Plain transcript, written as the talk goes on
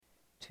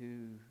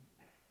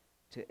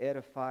to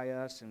edify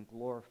us and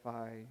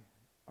glorify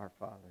our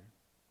Father.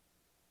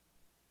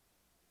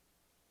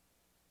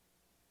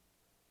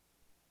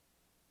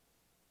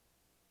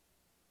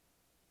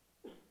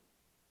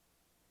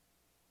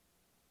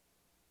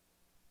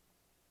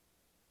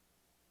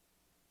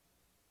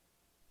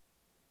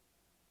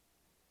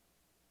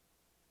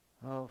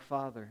 Oh,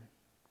 Father,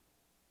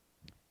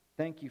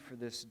 thank you for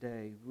this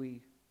day.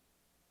 We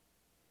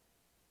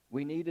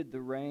needed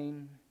the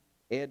rain.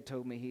 Ed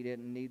told me he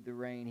didn't need the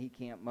rain. He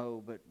can't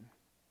mow, but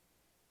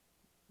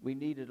we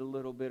needed a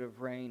little bit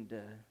of rain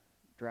to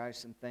dry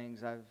some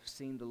things. I've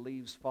seen the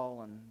leaves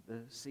falling.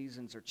 The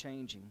seasons are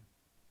changing.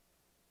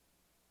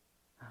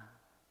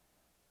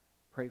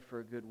 Pray for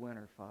a good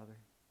winter, Father.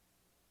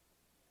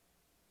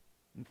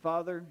 And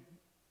Father,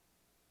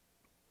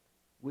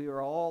 we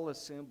are all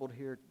assembled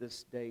here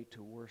this day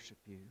to worship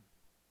you.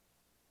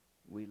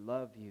 We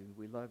love you.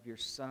 We love your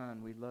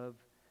Son. We love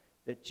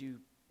that you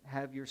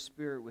have your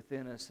Spirit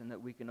within us and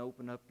that we can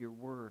open up your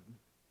Word.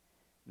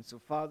 And so,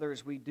 Father,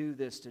 as we do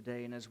this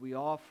today and as we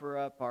offer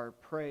up our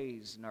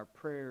praise and our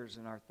prayers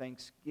and our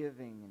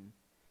thanksgiving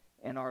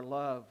and our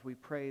love, we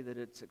pray that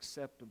it's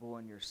acceptable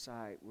in your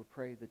sight. We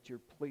pray that you're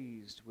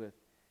pleased with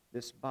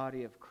this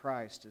body of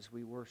Christ as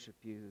we worship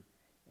you,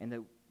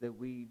 and that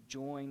we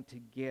join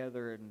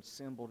together and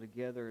assemble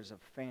together as a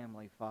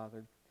family,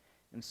 Father.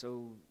 And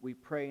so we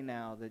pray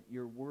now that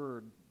your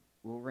word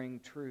will ring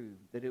true,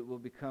 that it will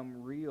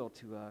become real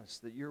to us,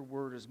 that your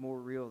word is more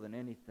real than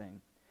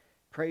anything.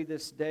 Pray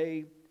this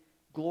day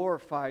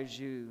glorifies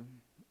you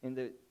in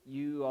that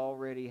you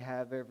already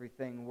have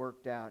everything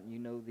worked out and you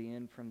know the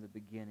end from the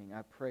beginning.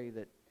 I pray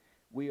that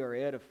we are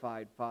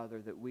edified,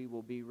 Father, that we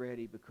will be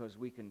ready because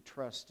we can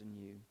trust in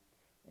you.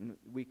 And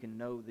we can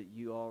know that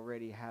you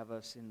already have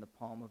us in the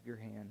palm of your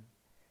hand.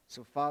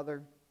 So,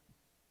 Father,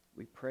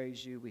 we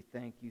praise you. We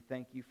thank you.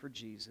 Thank you for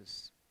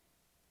Jesus.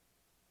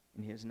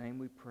 In his name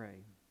we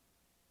pray.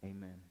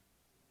 Amen.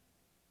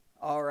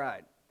 All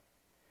right.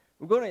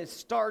 We're going to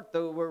start,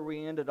 though, where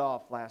we ended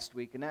off last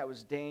week, and that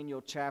was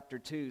Daniel chapter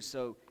 2.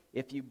 So,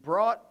 if you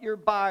brought your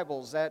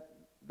Bibles, that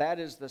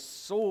is the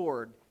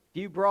sword. If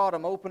you brought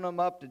them, open them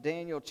up to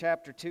Daniel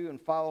chapter 2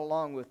 and follow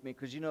along with me,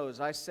 because, as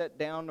I sat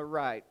down to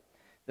write,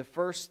 the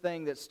first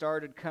thing that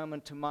started coming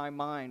to my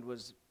mind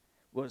was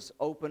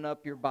open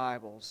up your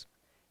Bibles.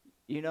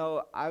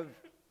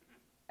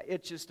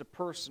 It's just a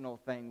personal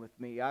thing with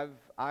me.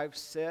 I've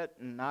sat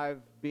and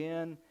I've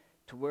been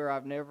to where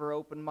I've never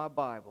opened my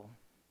Bible.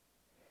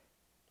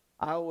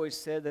 I always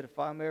said that if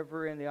I'm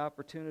ever in the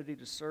opportunity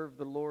to serve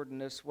the Lord in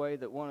this way,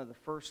 that one of the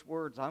first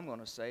words I'm going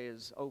to say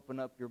is open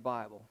up your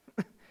Bible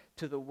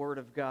to the Word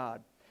of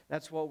God.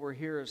 That's what we're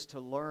here is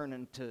to learn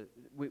and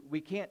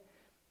we can't.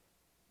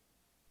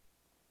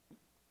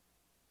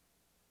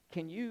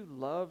 Can you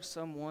love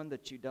someone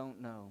that you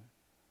don't know?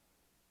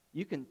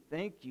 You can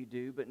think you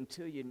do, but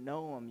until you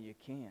know Him, you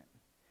can't.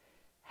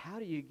 How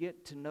do you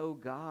get to know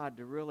God,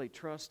 to really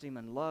trust Him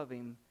and love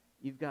Him?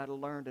 You've got to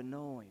learn to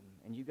know Him,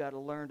 and you've got to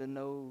learn to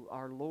know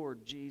our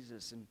Lord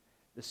Jesus and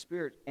the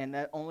Spirit, and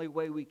that only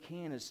way we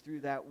can is through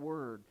that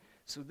Word.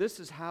 So this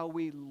is how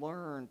we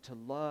learn to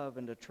love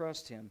and to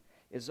trust Him,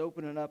 is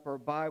opening up our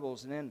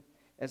Bibles. And then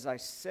as I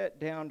sat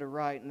down to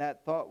write, and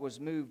that thought was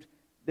moved,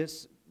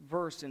 this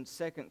verse in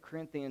 2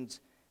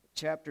 Corinthians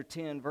chapter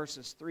 10,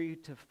 verses 3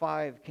 to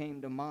 5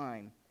 came to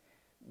mind.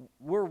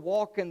 We're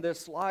walking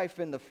this life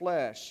in the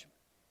flesh,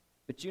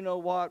 but you know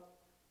what?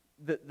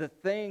 The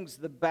things,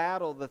 the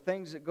battle, the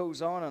things that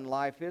goes on in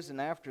life isn't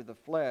after the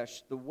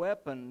flesh. The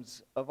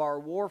weapons of our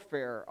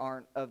warfare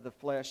aren't of the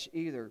flesh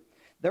either.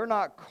 They're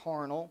not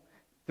carnal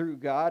through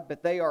God,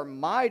 but they are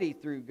mighty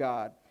through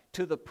God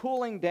to the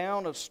pulling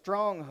down of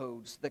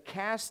strongholds, the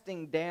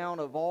casting down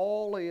of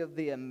all of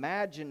the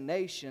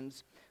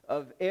imaginations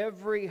of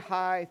every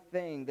high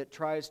thing that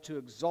tries to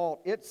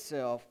exalt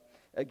itself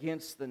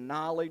against the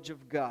knowledge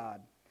of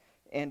God,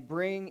 and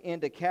bring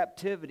into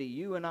captivity,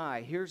 you and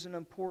I, here's an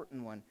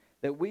important one,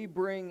 that we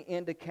bring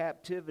into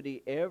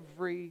captivity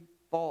every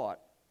thought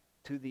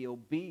to the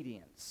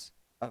obedience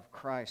of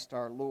Christ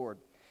our Lord.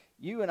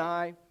 You and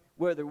I,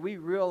 whether we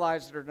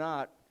realize it or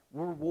not,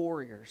 we're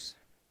warriors.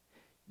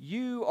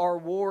 You are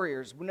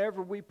warriors.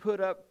 Whenever we put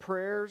up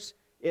prayers,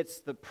 it's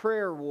the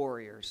prayer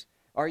warriors.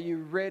 Are you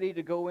ready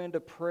to go into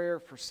prayer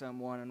for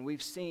someone? And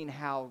we've seen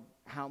how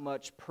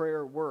much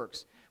prayer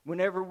works.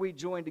 Whenever we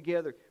join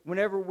together,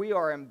 whenever we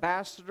are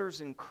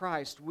ambassadors in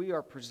Christ, we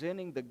are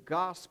presenting the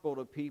gospel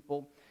to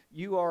people.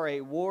 You are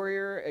a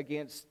warrior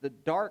against the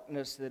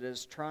darkness that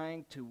is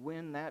trying to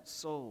win that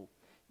soul.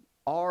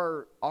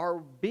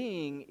 Our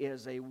being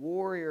is a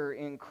warrior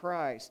in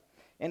Christ.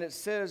 And it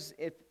says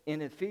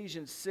in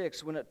Ephesians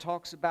 6, when it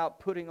talks about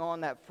putting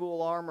on that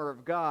full armor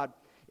of God,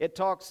 it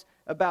talks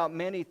about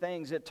many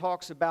things. It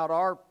talks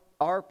about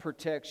our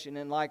protection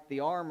and like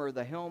the armor,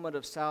 the helmet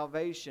of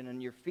salvation,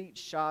 and your feet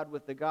shod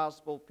with the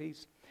gospel of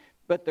peace.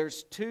 But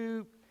there's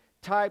two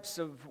types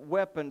of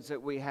weapons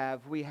that we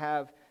have. We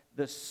have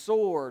the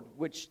sword,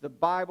 which the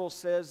Bible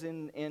says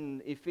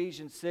in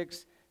Ephesians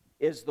 6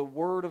 is the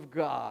Word of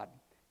God.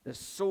 The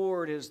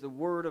sword is the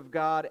Word of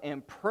God,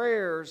 and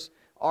prayers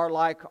are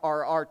like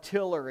our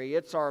artillery.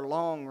 It's our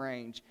long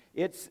range.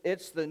 It's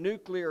the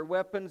nuclear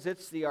weapons.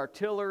 It's the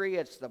artillery.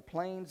 It's the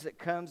planes that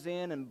comes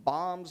in and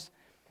bombs.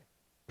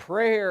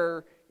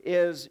 Prayer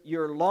is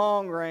your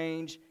long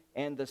range,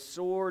 and the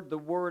sword, the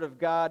Word of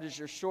God, is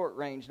your short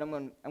range. And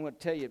I'm going to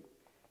tell you,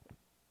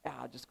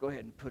 I'll just go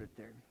ahead and put it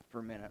there for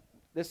a minute.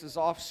 This is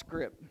off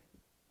script.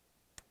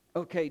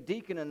 Okay,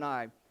 Deacon and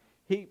I,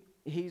 he's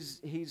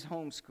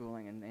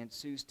homeschooling, and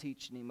Sue's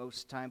teaching him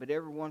most of the time, but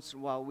every once in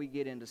a while we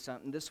get into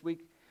something. This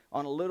week,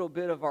 on a little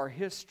bit of our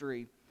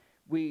history,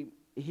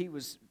 he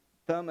was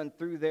thumbing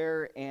through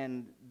there,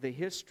 and the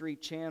History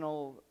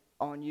Channel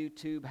on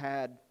YouTube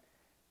had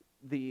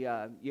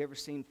you ever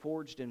seen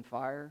Forged in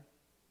Fire?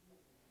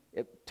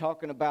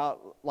 Talking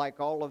about like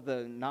all of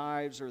the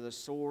knives or the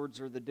swords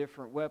or the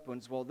different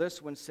weapons. Well,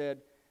 this one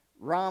said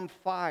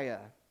Ramphia,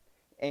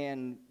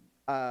 and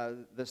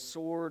the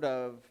sword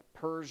of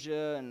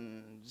Persia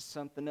and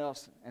something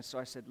else. And so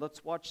I said,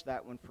 let's watch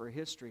that one for a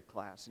history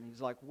class. And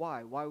he's like,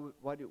 why? Why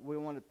do we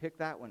want to pick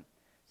that one?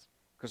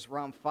 Because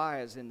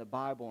Ramphia is in the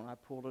Bible, and I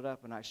pulled it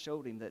up and I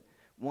showed him that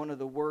one of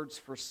the words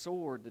for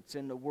sword that's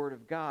in the Word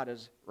of God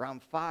is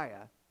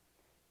Ramphia.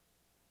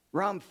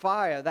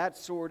 Ramphia, that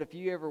sword, if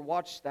you ever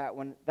watched that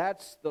one,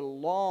 that's the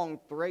long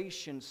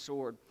Thracian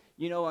sword.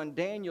 You know, in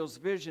Daniel's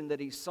vision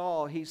that he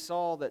saw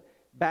that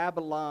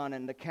Babylon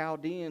and the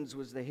Chaldeans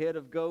was the head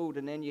of gold,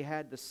 and then you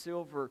had the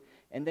silver,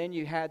 and then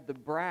you had the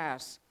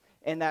brass,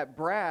 and that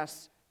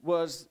brass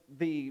was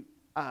the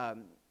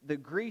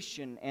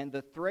Grecian and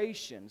the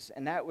Thracians,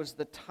 and that was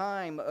the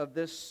time of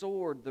this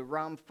sword, the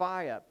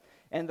Ramphia.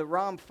 And the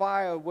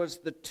Ramphia was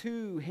the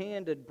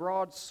two-handed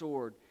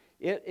broadsword.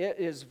 It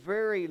is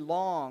very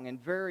long and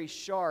very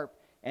sharp,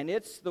 and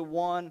it's the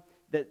one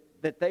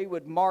that they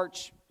would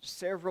march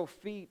several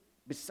feet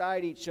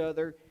beside each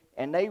other,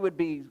 and they would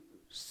be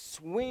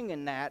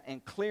swinging that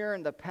and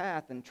clearing the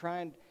path and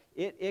trying.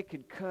 It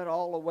could cut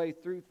all the way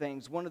through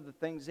things. One of the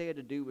things they had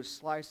to do was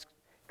slice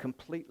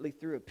completely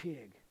through a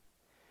pig.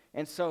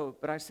 And so,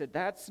 but I said,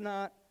 that's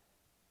not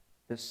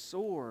the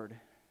sword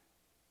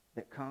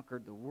that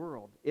conquered the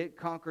world. It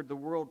conquered the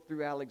world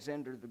through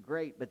Alexander the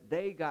Great, but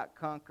they got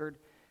conquered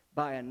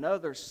by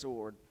another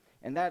sword,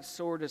 and that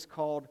sword is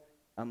called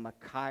a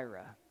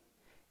Machaira.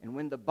 And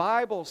when the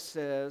Bible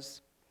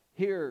says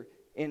here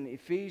in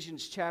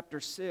Ephesians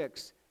chapter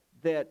 6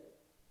 that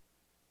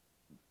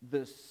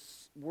the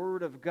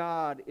Word of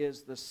God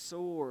is the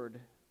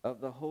sword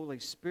of the Holy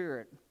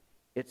Spirit,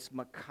 it's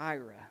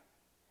Machaira.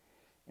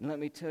 And let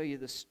me tell you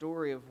the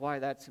story of why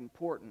that's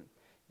important.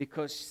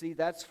 Because, see,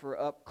 that's for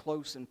up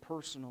close and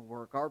personal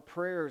work. Our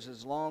prayers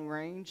is long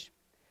range,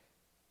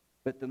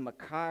 but the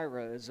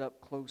Machaira is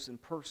up close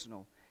and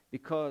personal.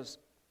 Because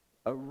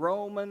a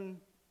Roman,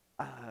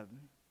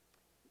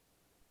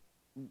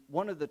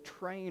 one of the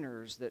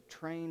trainers that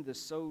trained the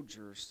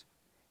soldiers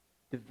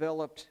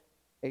developed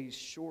a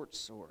short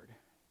sword,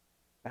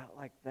 about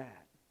like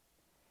that,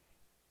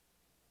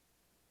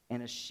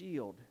 and a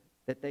shield,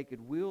 that they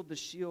could wield the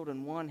shield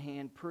in one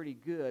hand pretty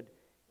good,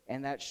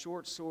 and that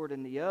short sword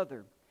in the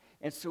other.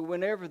 And so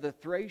whenever the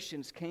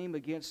Thracians came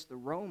against the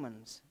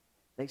Romans,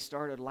 they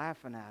started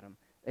laughing at them.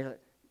 They like,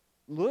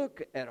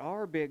 look at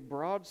our big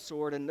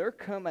broadsword, and they're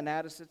coming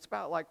at us. It's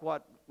about like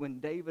what when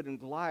David and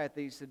Goliath,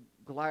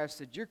 Goliath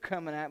said, you're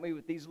coming at me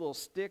with these little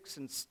sticks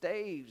and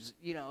staves,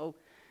 you know.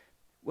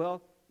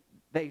 Well,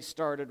 they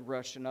started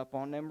rushing up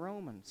on them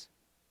Romans.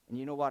 And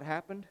you know what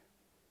happened?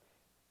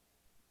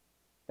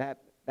 That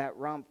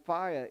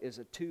Ramphia is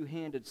a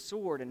two-handed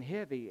sword and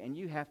heavy, and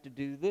you have to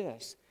do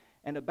this.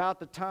 And about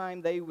the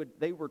time they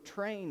were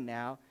trained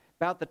now,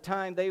 about the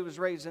time they was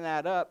raising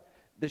that up,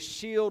 the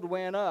shield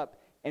went up.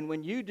 And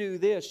when you do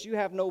this, you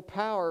have no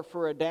power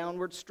for a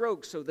downward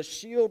stroke. So the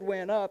shield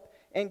went up,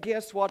 and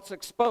guess what's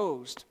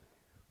exposed?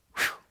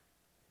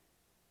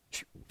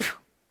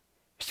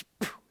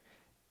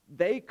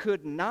 They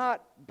could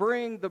not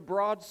bring the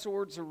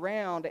broadswords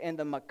around, and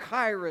the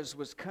Machairas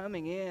was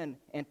coming in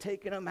and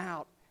taking them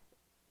out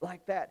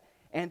like that.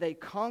 And they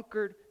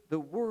conquered the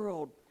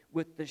world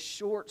with the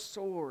short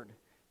sword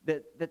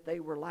that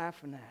they were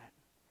laughing at.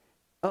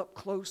 Up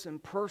close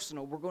and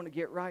personal, we're going to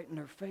get right in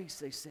their face,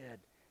 they said.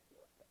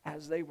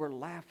 As they were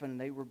laughing,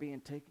 they were being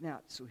taken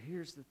out. So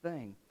here's the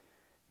thing.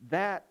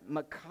 That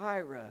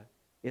Machaira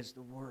is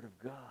the Word of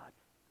God.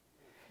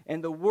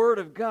 And the Word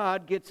of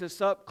God gets us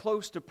up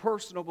close to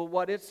personal, but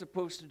what it's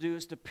supposed to do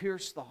is to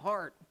pierce the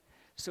heart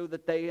so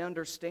that they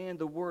understand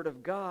the Word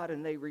of God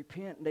and they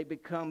repent and they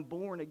become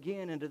born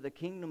again into the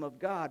kingdom of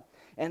God.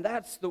 And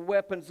that's the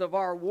weapons of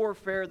our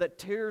warfare that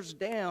tears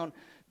down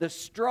the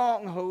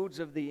strongholds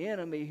of the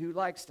enemy who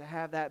likes to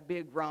have that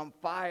big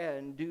Ramphia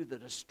and do the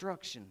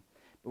destruction.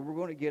 But we're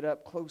going to get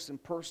up close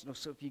and personal.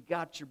 So if you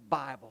got your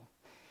Bible,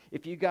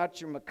 if you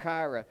got your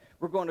Machaira,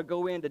 we're going to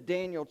go into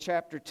Daniel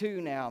chapter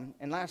 2 now.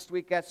 And last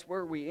week that's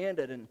where we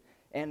ended.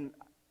 And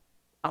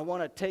I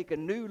want to take a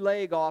new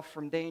leg off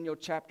from Daniel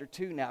chapter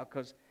 2 now,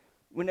 because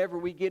whenever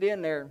we get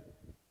in there,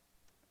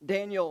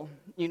 Daniel,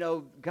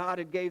 God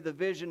had gave the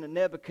vision to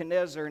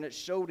Nebuchadnezzar, and it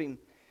showed him.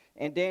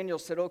 And Daniel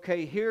said,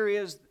 okay, here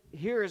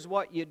is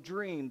what you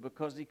dreamed,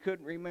 because he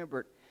couldn't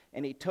remember it.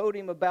 And he told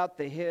him about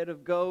the head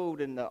of gold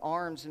and the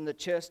arms and the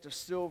chest of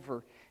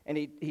silver. And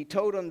he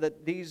told him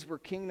that these were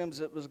kingdoms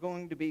that was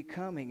going to be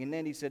coming. And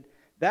then he said,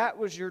 that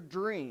was your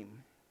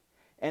dream.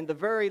 And the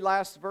very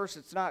last verse,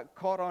 it's not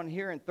caught on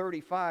here in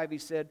 35, he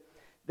said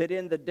that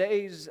in the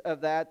days of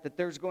that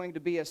there's going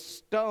to be a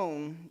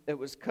stone that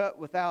was cut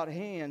without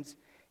hands,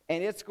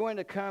 and it's going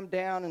to come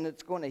down and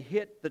it's going to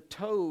hit the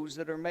toes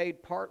that are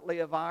made partly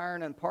of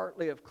iron and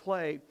partly of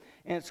clay,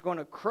 and it's going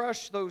to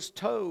crush those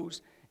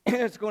toes, and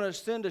it's going to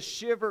send a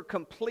shiver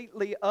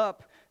completely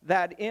up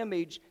that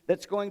image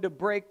that's going to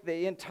break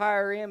the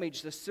entire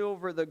image, the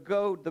silver, the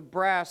gold, the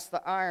brass,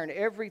 the iron.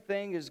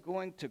 Everything is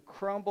going to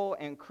crumble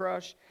and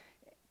crush.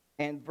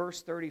 And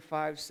verse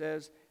 35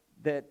 says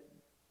that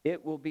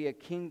it will be a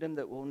kingdom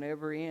that will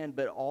never end,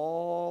 but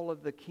all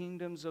of the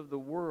kingdoms of the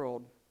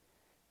world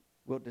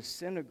will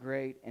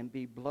disintegrate and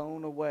be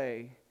blown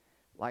away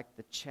like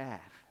the chaff.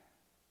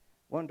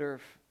 Wonder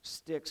if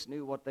Styx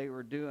knew what they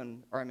were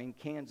doing,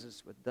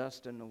 Kansas, with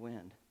dust in the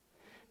wind.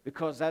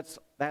 Because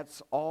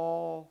that's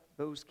all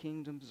those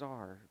kingdoms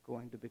are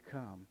going to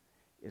become,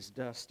 is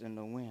dust in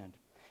the wind.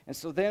 And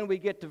so then we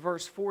get to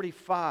verse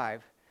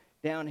 45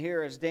 down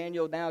here, as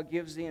Daniel now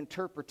gives the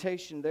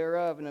interpretation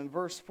thereof. And in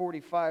verse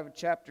 45 of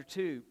chapter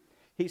 2,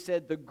 he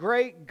said, the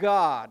great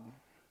God,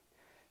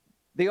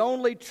 the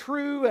only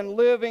true and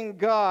living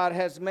God,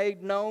 has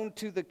made known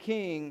to the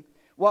king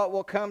what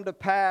will come to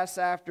pass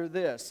after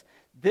this.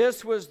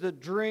 This was the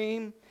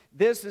dream.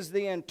 This is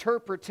the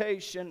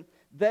interpretation.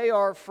 They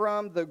are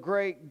from the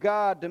great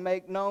God to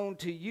make known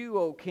to you,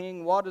 O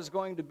king, what is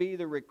going to be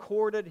the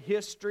recorded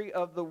history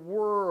of the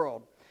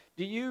world.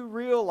 Do you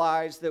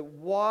realize that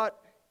what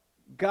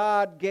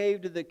God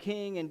gave to the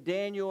king and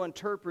Daniel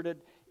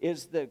interpreted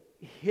is the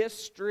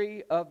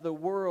history of the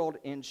world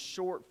in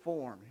short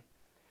form?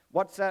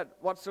 What's that?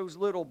 What's those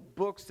little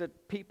books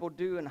that people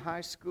do in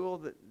high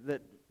school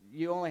that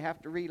you only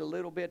have to read a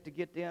little bit to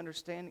get the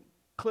understanding?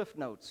 Cliff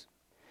Notes.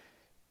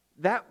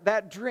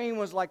 That dream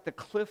was like the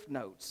Cliff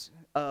Notes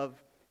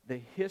of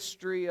the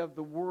history of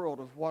the world,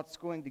 of what's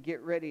going to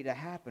get ready to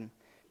happen.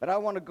 But I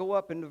want to go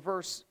up into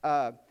verse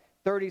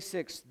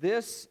 36.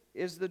 This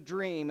is the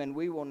dream, and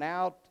we will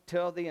now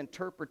tell the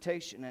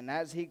interpretation. And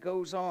as he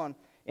goes on,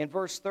 in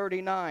verse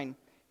 39,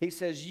 he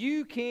says,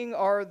 you, king,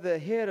 are the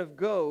head of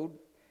gold,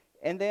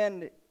 and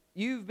then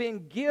you've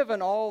been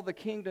given all the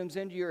kingdoms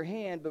into your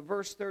hand. But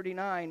verse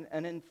 39,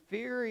 an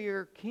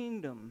inferior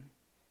kingdom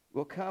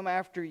will come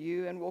after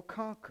you and will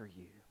conquer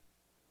you.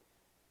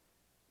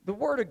 The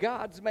Word of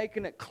God's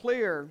making it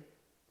clear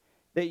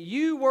that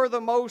you were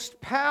the most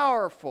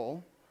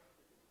powerful,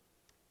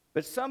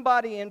 but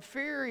somebody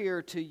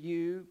inferior to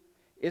you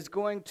is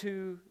going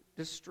to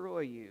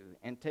destroy you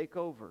and take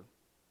over.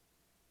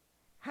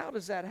 How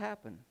does that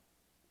happen?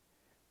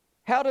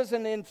 How does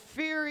an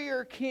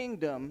inferior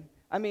kingdom,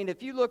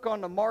 if you look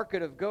on the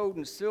market of gold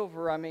and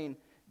silver,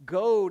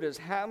 gold is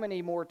how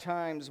many more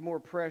times more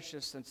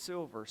precious than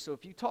silver? So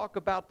if you talk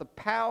about the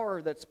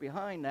power that's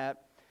behind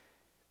that,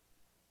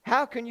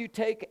 how can you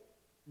take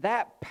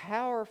that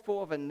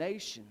powerful of a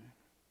nation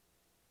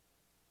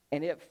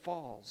and it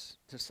falls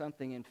to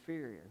something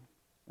inferior?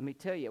 Let me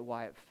tell you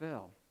why it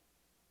fell.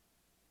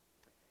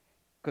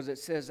 Because it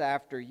says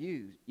after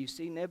you. You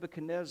see,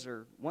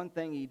 Nebuchadnezzar, one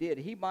thing he did,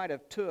 he might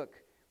have took,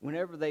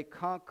 whenever they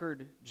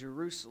conquered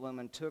Jerusalem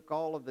and took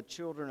all of the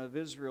children of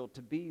Israel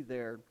to be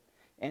there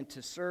and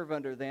to serve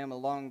under them,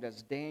 along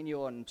as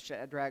Daniel and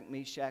Shadrach,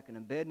 Meshach, and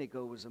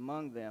Abednego was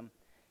among them,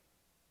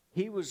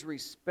 he was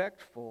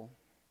respectful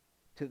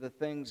to the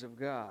things of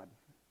God,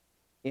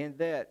 in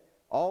that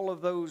all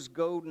of those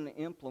golden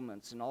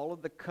implements and all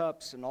of the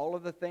cups and all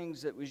of the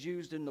things that was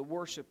used in the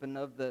worship and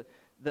of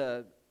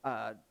the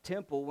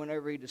temple,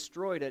 whenever he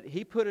destroyed it,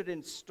 he put it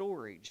in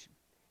storage.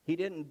 He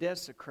didn't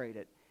desecrate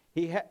it.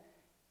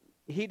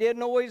 He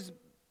didn't always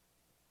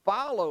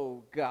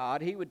follow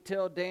God. He would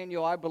tell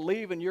Daniel, I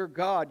believe in your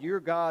God. Your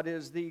God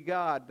is the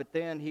God. But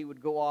then he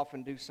would go off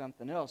and do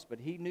something else. But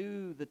he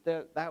knew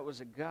that was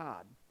a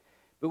God.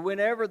 But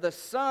whenever the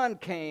sun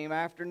came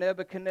after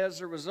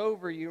Nebuchadnezzar was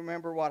over, you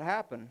remember what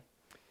happened.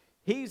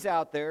 He's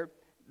out there.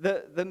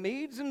 The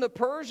Medes and the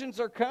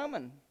Persians are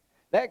coming.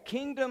 That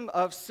kingdom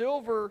of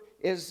silver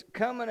is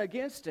coming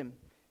against him.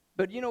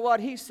 But you know what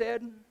he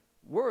said?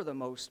 We're the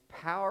most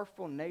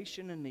powerful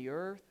nation in the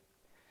earth.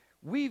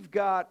 We've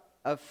got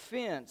a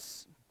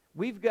fence.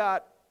 We've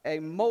got a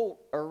moat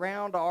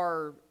around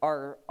our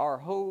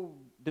whole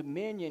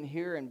dominion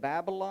here in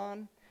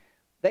Babylon.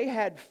 They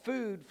had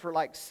food for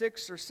like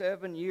 6 or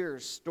 7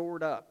 years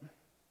stored up.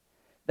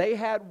 They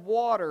had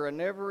water, a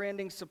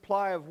never-ending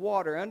supply of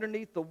water.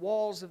 Underneath the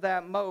walls of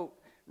that moat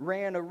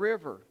ran a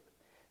river.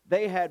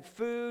 They had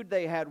food,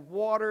 they had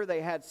water, they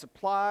had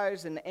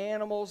supplies and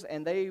animals,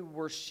 and they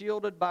were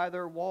shielded by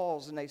their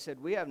walls. And they said,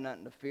 we have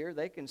nothing to fear.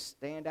 They can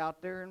stand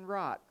out there and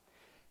rot.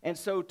 And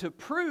so to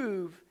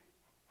prove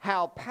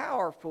how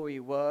powerful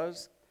he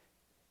was,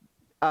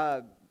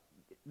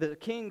 the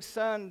king's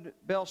son,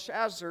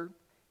 Belshazzar,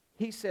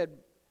 he said,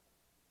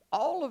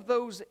 all of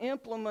those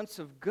implements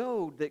of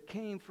gold that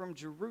came from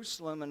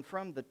Jerusalem and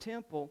from the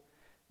temple,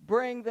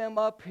 bring them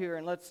up here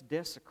and let's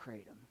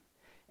desecrate them.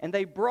 And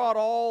they brought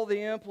all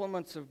the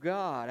implements of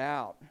God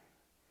out.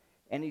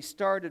 And he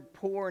started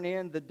pouring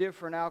in the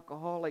different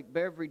alcoholic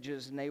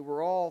beverages, and they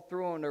were all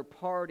throwing their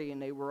party, and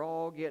they were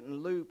all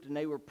getting looped, and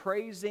they were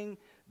praising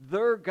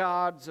their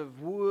gods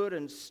of wood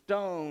and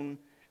stone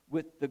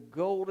with the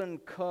golden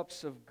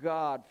cups of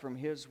God from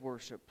his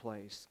worship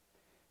place.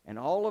 And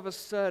all of a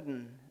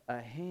sudden, a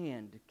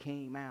hand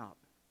came out,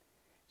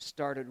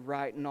 started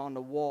writing on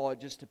the wall. It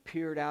just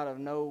appeared out of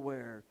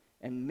nowhere.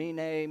 And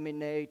Mene,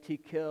 Mene,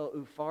 Tekel,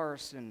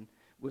 Upharsin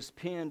was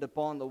pinned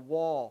upon the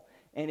wall.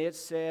 And it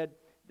said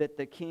that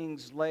the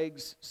king's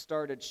legs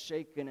started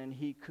shaking and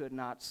he could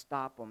not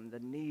stop them. The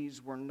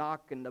knees were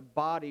knocking, the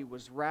body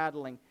was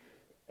rattling,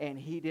 and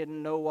he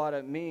didn't know what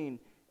it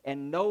meant.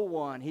 And no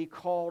one, he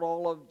called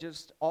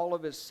all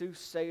of his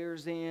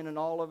soothsayers in and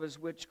all of his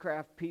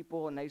witchcraft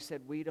people, and they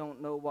said, we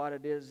don't know what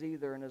it is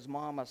either. And his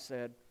mama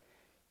said,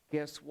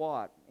 guess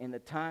what? In the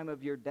time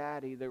of your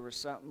daddy, there was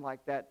something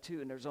like that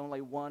too, and there's only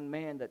one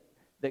man that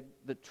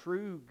the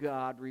true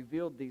God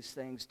revealed these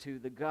things to,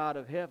 the God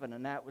of heaven,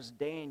 and that was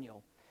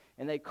Daniel.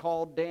 And they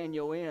called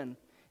Daniel in,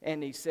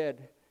 and he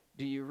said,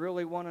 do you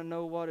really want to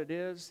know what it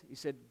is? He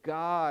said,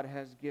 God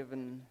has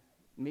given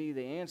me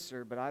the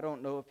answer, but I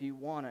don't know if you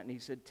want it. And he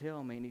said,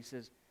 tell me. And he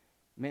says,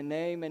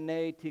 Mene,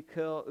 Mene,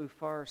 Tekel,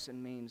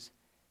 Upharsin means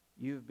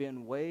you've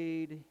been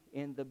weighed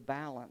in the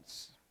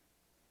balance.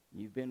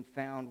 You've been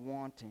found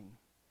wanting.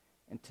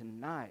 And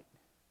tonight,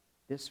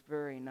 this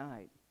very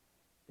night,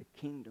 the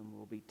kingdom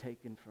will be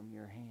taken from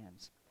your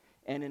hands.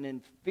 And an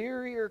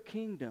inferior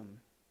kingdom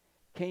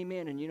came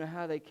in, and you know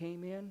how they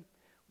came in?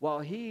 While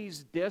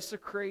he's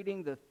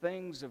desecrating the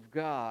things of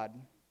God,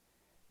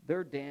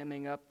 they're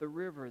damming up the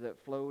river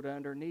that flowed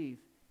underneath,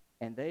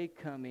 and they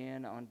come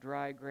in on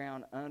dry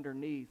ground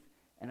underneath.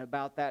 And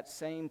about that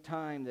same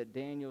time that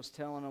Daniel's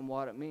telling them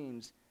what it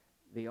means,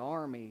 the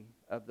army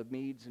of the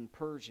Medes and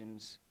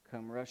Persians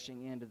come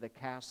rushing into the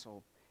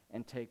castle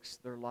and takes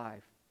their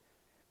life.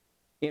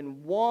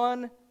 In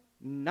one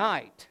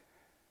night,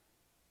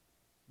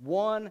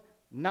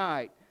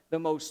 the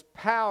most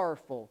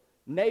powerful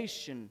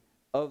nation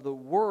of the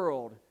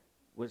world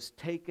was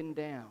taken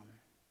down.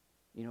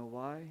 You know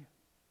why?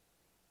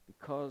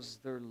 Because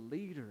their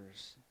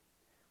leaders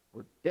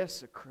were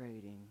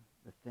desecrating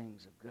the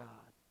things of God.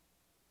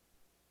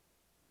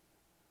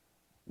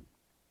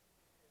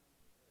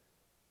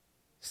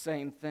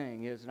 Same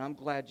thing is, and I'm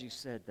glad you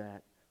said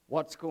that.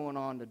 What's going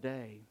on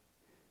today?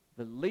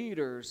 The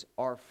leaders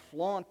are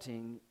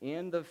flaunting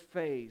in the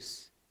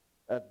face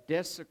of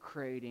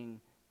desecrating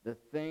the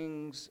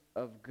things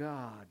of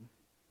God.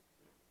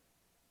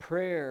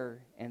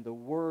 Prayer and the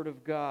Word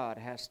of God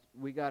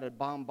we got to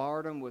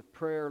bombard them with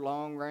prayer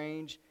long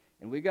range,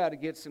 and we got to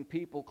get some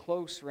people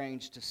close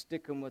range to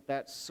stick them with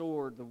that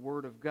sword, the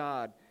Word of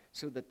God,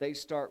 so that they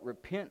start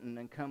repenting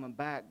and coming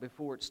back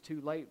before it's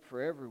too late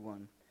for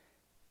everyone.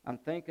 I'm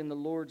thinking the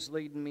Lord's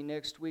leading me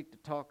next week to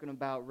talking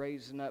about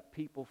raising up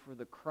people for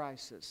the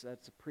crisis.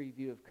 That's a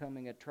preview of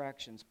coming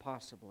attractions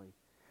possibly.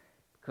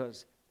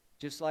 Because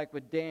just like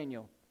with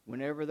Daniel,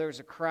 whenever there's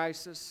a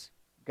crisis,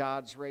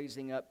 God's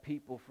raising up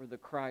people for the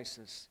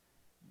crisis.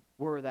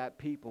 We're that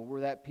people.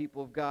 We're that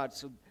people of God.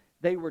 So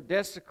they were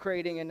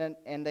desecrating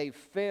and they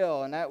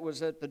fell, and that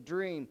was at the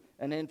dream.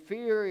 An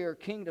inferior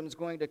kingdom's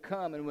going to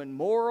come, and when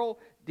moral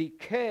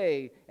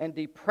decay and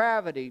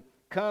depravity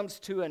comes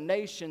to a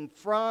nation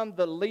from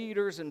the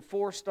leaders and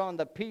forced on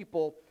the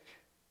people,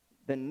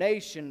 the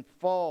nation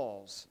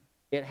falls.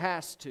 It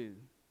has to.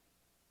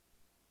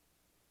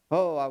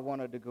 Oh, I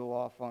wanted to go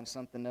off on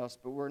something else,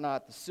 but we're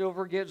not. The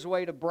silver gives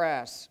way to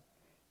brass.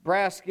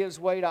 Brass gives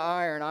way to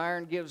iron.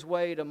 Iron gives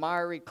way to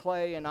miry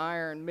clay and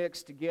iron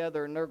mixed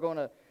together, and they're going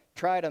to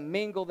try to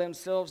mingle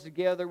themselves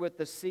together with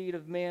the seed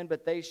of men,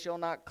 but they shall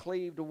not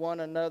cleave to one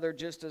another,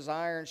 just as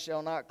iron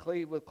shall not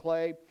cleave with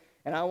clay.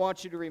 And I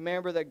want you to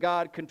remember that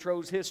God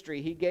controls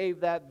history. He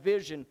gave that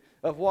vision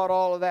of what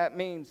all of that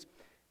means.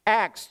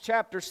 Acts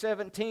chapter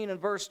 17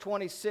 and verse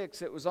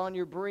 26, it was on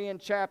your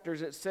Berean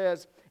chapters, it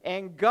says,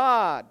 and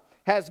God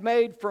has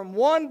made from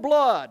one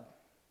blood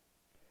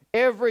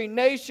every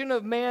nation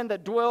of men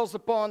that dwells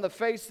upon the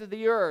face of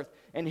the earth.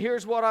 And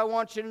here's what I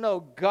want you to know.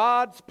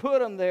 God's put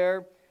them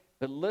there,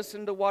 but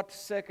listen to what the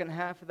second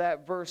half of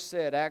that verse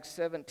said, Acts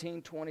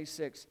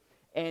 17:26.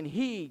 And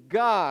He,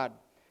 God,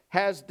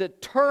 has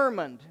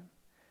determined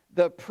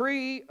the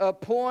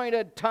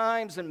pre-appointed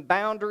times and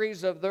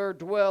boundaries of their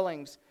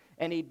dwellings,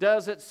 and He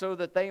does it so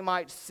that they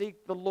might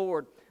seek the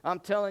Lord. I'm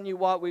telling you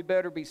what, we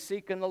better be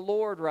seeking the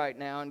Lord right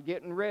now and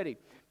getting ready.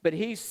 But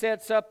He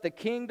sets up the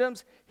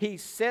kingdoms. He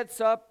sets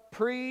up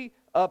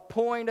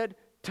pre-appointed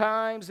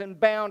times and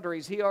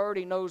boundaries. He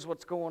already knows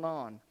what's going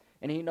on.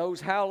 And He knows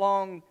how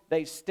long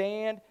they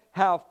stand,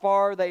 how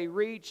far they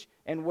reach,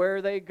 and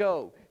where they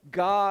go.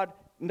 God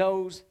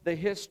knows the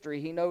history.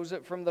 He knows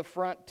it from the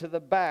front to the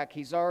back.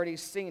 He's already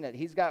seen it.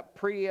 He's got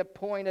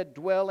pre-appointed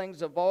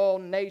dwellings of all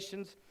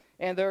nations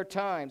and their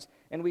times.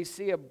 And we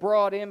see a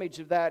broad image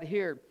of that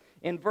here.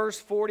 In verse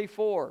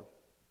 44,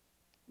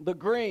 the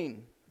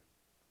green.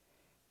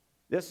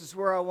 This is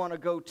where I want to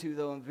go to,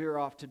 though, and veer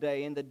off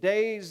today. In the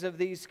days of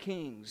these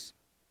kings,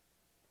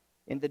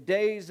 in the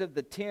days of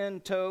the 10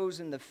 toes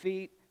and the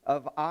feet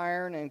of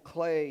iron and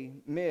clay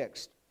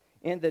mixed,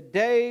 in the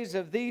days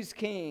of these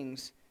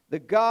kings, the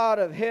God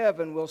of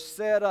heaven will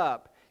set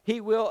up. He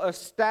will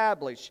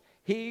establish.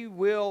 He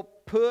will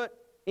put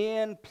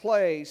in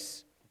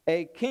place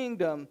a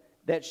kingdom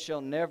that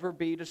shall never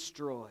be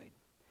destroyed.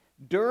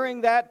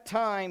 During that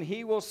time,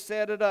 He will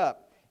set it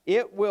up.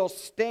 It will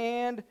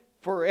stand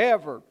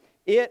forever.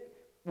 It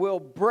will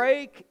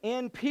break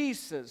in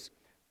pieces.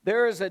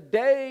 There is a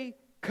day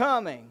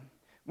coming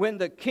when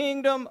the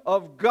kingdom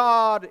of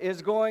God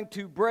is going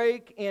to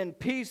break in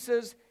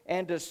pieces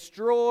and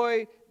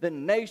destroy the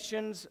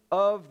nations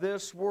of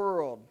this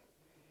world.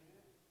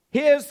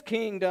 His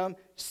kingdom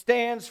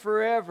stands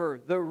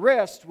forever. The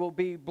rest will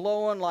be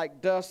blowing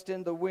like dust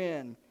in the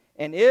wind.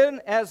 And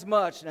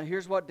inasmuch, now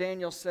here's what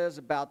Daniel says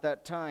about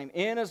that time.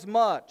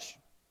 Inasmuch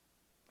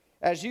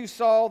as you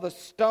saw the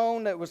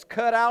stone that was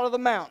cut out of the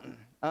mountain,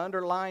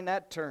 underline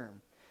that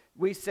term.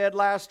 We said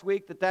last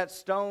week that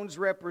stone's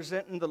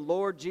representing the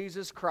Lord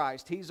Jesus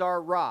Christ. He's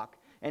our rock,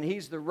 and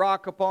He's the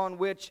rock upon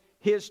which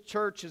His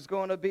church is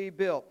going to be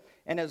built.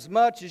 And as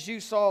much as you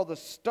saw the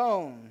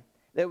stone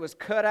that was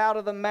cut out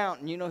of the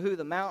mountain, you know who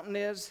the mountain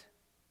is?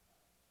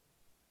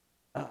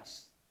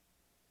 Us.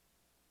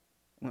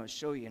 I'm going to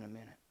show you in a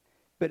minute.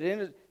 But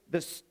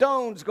the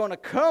stone's going to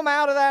come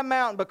out of that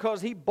mountain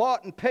because He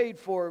bought and paid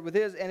for it with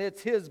His, and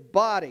it's His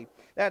body.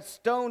 That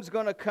stone's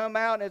going to come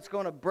out and it's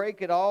going to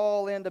break it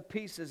all into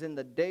pieces. In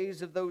the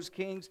days of those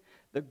kings,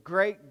 the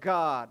great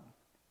God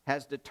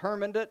has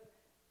determined it,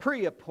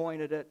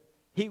 pre-appointed it.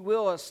 He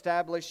will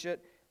establish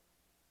it.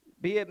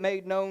 Be it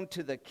made known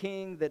to the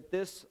king that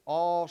this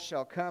all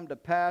shall come to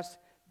pass.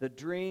 The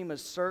dream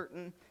is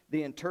certain.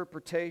 The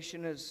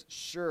interpretation is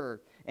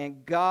sure.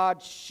 And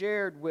God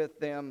shared with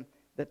them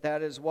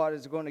that is what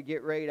is going to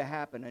get ready to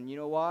happen. And you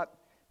know what?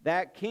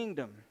 That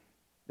kingdom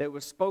that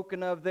was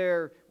spoken of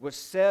there was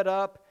set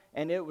up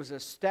and it was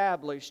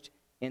established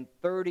in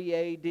 30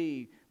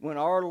 A.D. when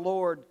our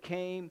Lord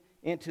came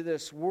into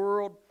this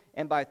world.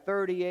 And by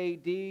 30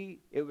 A.D.,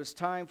 it was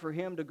time for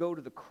Him to go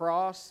to the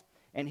cross.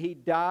 And He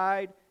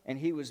died, and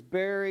He was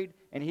buried,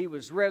 and He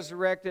was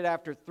resurrected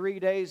after 3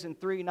 days and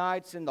 3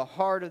 nights in the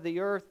heart of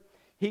the earth.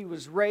 He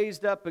was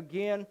raised up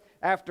again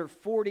after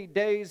 40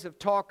 days of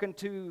talking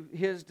to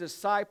His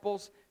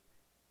disciples.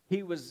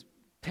 He was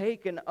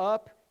taken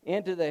up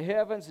into the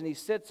heavens, and He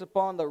sits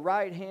upon the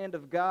right hand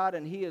of God,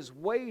 and He is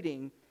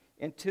waiting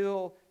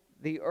until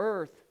the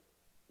earth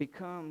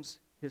becomes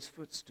His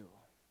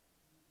footstool.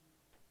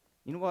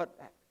 You know what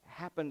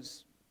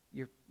happens?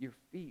 Your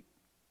feet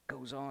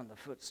goes on the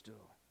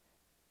footstool.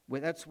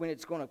 Well, that's when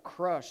it's going to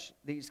crush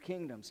these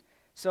kingdoms.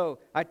 So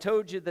I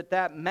told you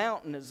that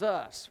mountain is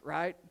us,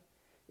 right?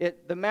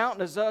 The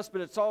mountain is us,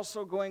 but it's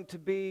also going to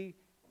be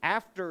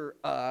after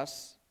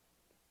us.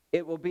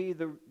 It will be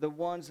the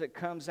ones that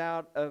comes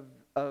out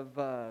of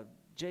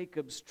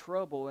Jacob's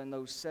trouble in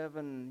those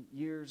 7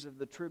 years of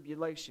the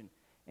tribulation.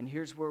 And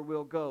here's where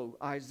we'll go.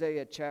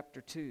 Isaiah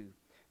chapter 2,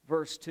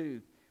 verse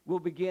 2. We'll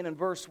begin in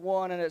verse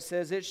 1, and it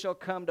says, "It shall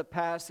come to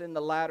pass in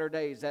the latter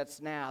days." That's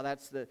now.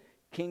 That's the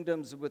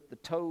kingdoms with the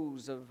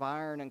toes of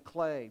iron and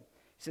clay.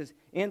 It says,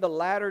 "In the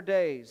latter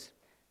days,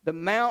 the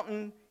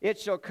mountain, it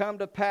shall come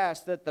to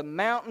pass that the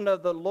mountain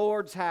of the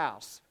Lord's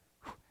house."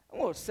 I'm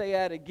going to say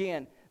that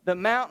again. The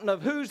mountain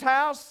of whose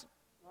house?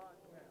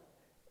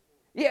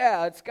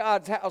 Yeah, it's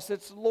God's house.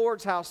 It's the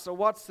Lord's house. So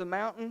what's the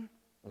mountain?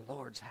 The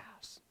Lord's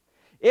house.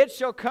 "It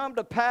shall come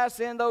to pass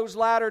in those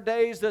latter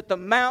days that the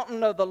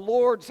mountain of the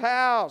Lord's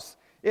house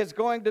is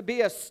going to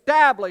be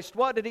established."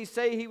 What did He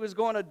say He was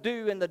going to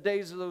do in the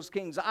days of those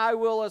kings? "I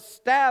will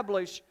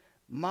establish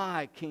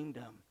my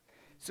kingdom."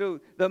 So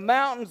the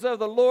mountains of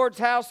the Lord's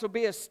house will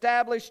be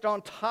established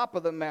on top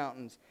of the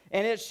mountains,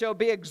 and it shall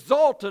be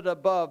exalted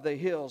above the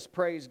hills.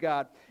 Praise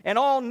God. And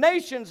all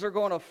nations are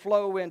going to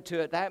flow into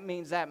it. That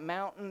means that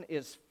mountain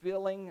is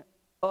filling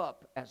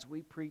up as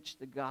we preach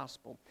the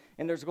gospel.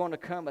 And there's going to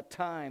come a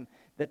time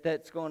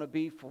that's going to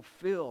be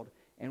fulfilled.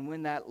 And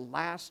when that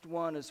last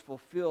one is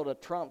fulfilled, a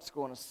trump's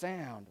going to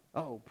sound.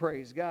 Oh,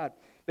 praise God.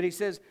 But He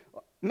says,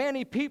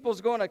 many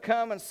people's going to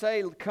come and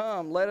say,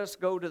 "Come, let us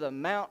go to the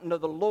mountain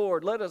of the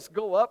Lord. Let us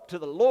go up to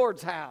the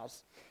Lord's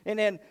house. And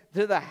then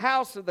to the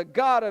house of the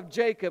God of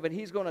Jacob. And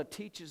He's going to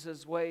teach us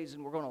His ways,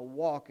 and we're going to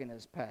walk in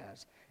His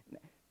paths.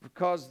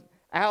 Because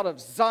out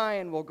of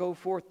Zion will go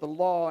forth the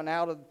law, and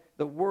out of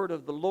the word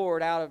of the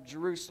Lord out of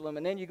Jerusalem."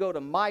 And then you go to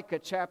Micah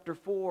chapter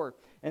 4,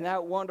 and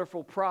that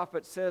wonderful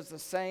prophet says the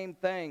same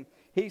thing.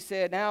 He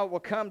said, "Now it will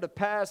come to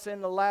pass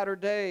in the latter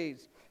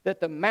days that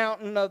the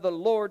mountain of the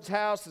Lord's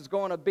house is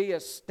going to be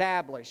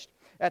established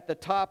at the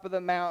top of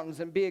the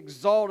mountains and be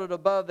exalted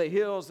above the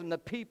hills, and the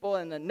people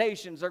and the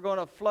nations are going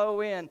to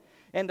flow in."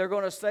 And they're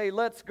going to say,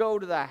 let's go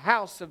to the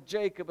house of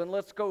Jacob and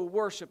let's go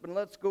worship and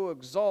let's go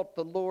exalt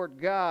the Lord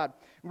God.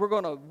 We're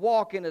going to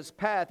walk in His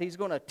path. He's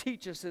going to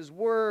teach us His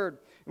word.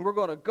 And we're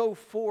going to go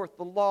forth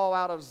the law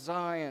out of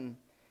Zion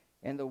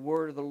and the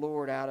word of the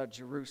Lord out of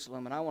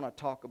Jerusalem. And I want to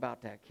talk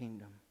about that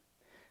kingdom.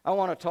 I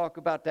want to talk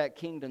about that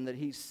kingdom that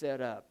He set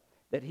up,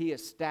 that He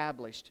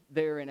established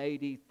there in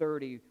AD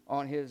 30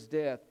 on His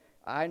death.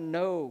 I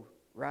know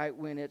right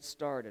when it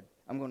started.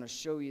 I'm going to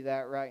show you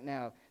that right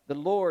now. The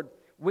Lord,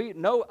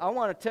 I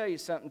want to tell you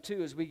something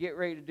too as we get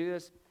ready to do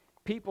this.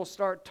 People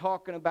start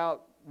talking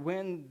about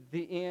when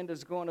the end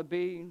is going to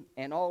be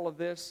and all of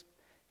this.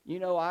 You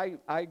know, I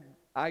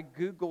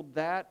Googled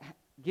that.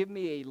 Give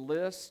me a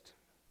list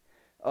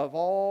of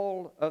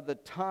all of the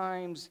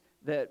times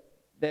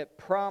that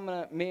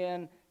prominent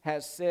men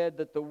has said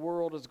that the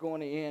world is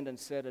going to end and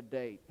set a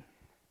date.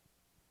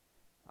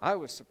 I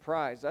was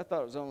surprised. I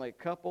thought it was only a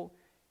couple.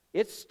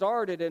 It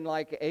started in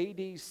like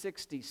AD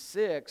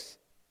 66,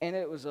 and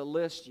it was a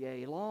list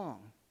yay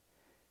long.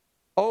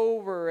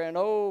 Over and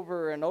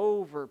over and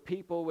over,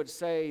 people would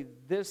say,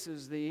 this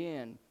is the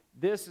end.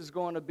 This is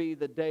going to be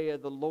the day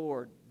of the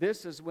Lord.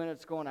 This is when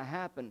it's going to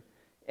happen.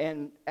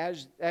 And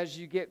as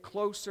you get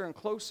closer and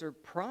closer,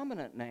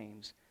 prominent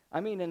names.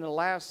 I mean, in the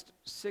last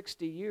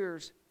 60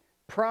 years,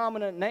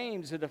 prominent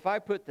names that if I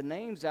put the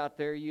names out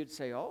there, you'd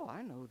say, oh,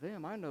 I know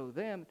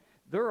them.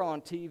 They're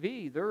on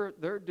TV.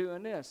 They're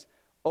doing this.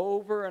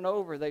 Over and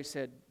over, they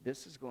said,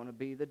 this is going to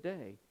be the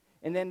day.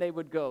 And then they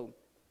would go.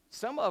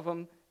 Some of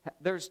them,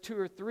 there's 2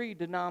 or 3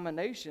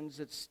 denominations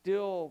that's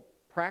still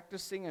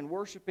practicing and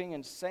worshiping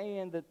and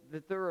saying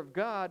that they're of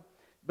God,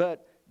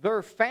 but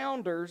their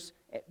founders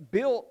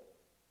built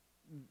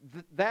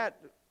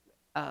that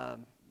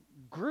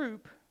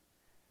group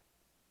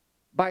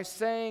by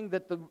saying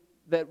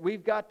that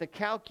we've got the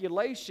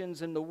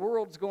calculations and the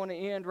world's going to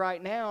end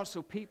right now,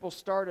 so people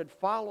started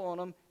following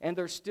them, and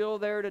they're still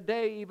there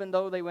today, even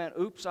though they went,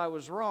 oops, I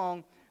was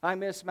wrong, I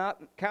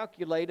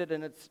miscalculated,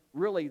 and it's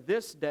really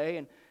this day,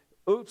 and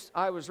oops,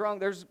 I was wrong.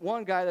 There's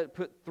one guy that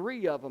put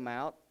 3 of them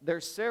out.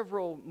 There's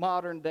several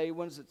modern day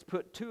ones that's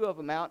put 2 of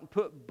them out and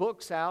put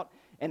books out,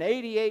 and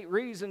 88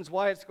 reasons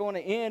why it's going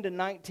to end in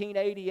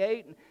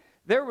 1988, and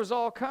there was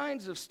all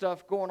kinds of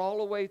stuff going all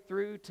the way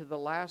through to the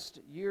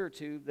last year or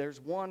two. There's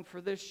one for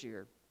this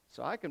year.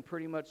 So I can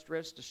pretty much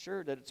rest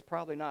assured that it's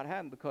probably not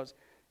happening because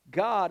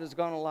God is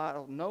going to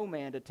allow no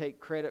man to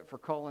take credit for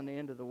calling the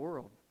end of the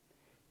world.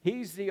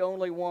 He's the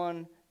only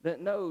one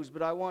that knows.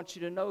 But I want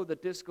you to know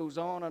that this goes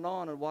on. And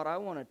what I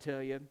want to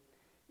tell you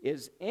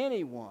is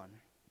anyone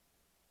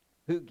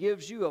who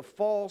gives you a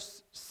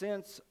false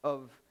sense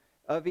of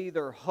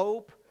either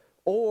hope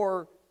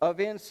or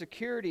of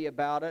insecurity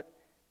about it,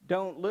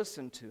 don't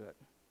listen to it.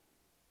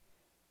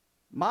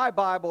 My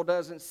Bible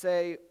doesn't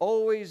say,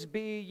 always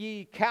be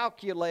ye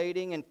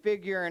calculating and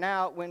figuring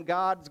out when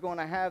God's going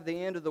to have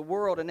the end of the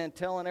world and then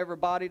telling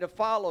everybody to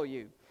follow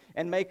you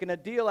and making a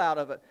deal out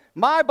of it.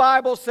 My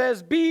Bible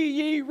says, be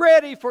ye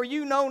ready, for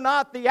you know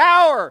not the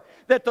hour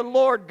that the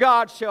Lord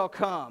God shall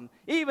come.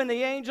 Even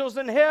the angels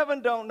in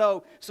heaven don't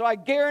know. So I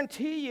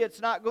guarantee you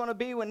it's not going to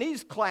be when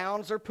these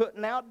clowns are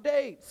putting out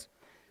dates.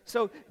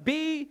 So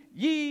be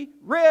ye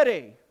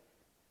ready.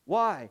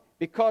 Why?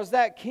 Because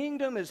that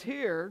kingdom is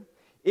here.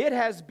 It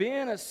has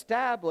been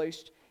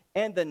established.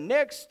 And the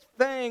next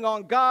thing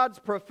on God's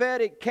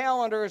prophetic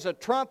calendar is a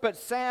trumpet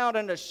sound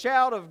and a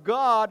shout of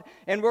God.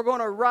 And we're going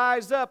to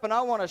rise up. And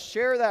I want to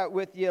share that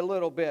with you a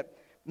little bit.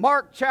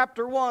 Mark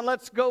chapter 1.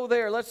 Let's go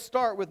there. Let's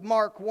start with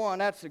Mark 1.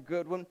 That's a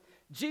good one.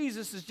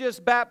 Jesus is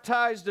just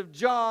baptized of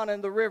John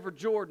in the river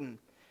Jordan.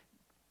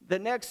 The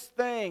next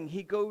thing,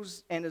 he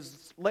goes and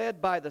is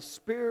led by the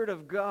Spirit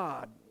of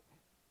God.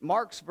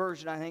 Mark's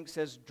version, I think,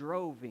 says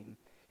drove him.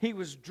 He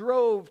was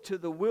drove to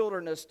the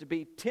wilderness to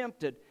be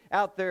tempted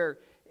out there.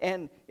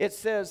 And it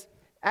says,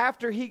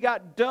 after he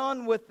got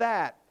done with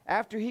that,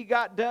 after he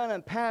got done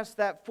and passed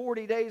that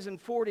 40 days and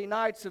 40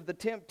 nights of the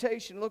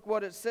temptation, look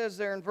what it says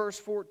there in verse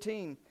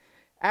 14.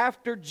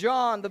 After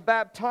John the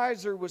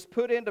baptizer was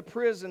put into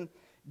prison,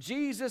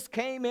 Jesus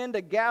came into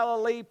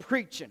Galilee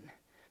preaching.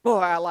 Boy,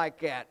 I like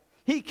that.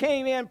 He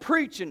came in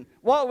preaching.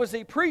 What was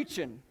he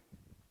preaching?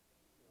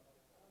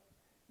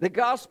 The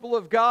gospel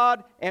of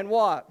God and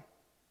what?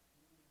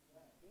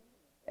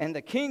 And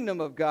the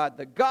kingdom of God.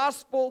 The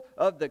gospel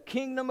of the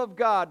kingdom of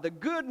God. The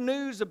good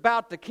news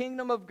about the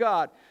kingdom of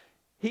God.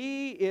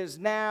 He is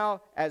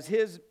now, as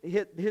his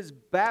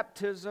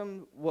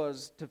baptism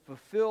was to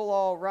fulfill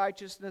all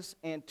righteousness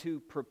and to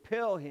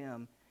propel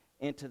him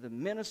into the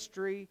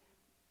ministry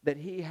that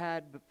he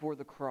had before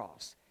the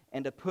cross.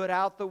 And to put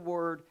out the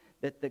word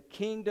that the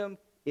kingdom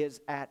is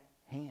at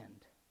hand.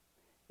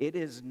 It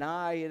is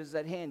nigh, it is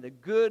at hand. The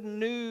good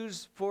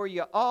news for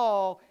you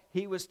all,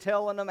 he was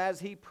telling them as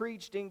he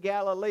preached in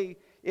Galilee,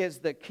 is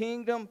the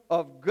kingdom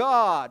of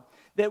God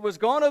that was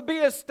going to be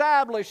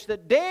established,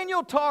 that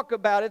Daniel talked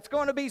about. It's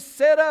going to be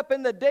set up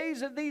in the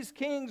days of these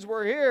kings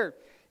were here,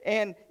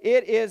 and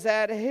it is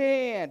at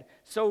hand.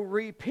 So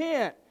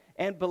repent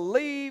and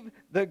believe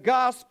the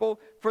gospel,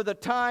 for the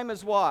time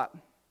is what?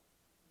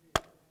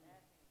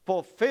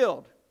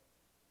 fulfilled.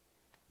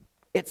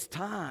 It's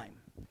time.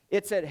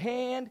 It's at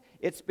hand.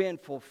 It's been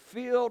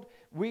fulfilled.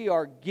 We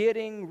are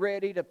getting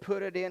ready to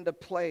put it into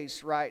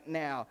place right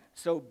now.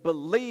 So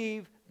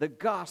believe the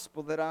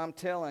gospel that I'm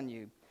telling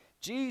you.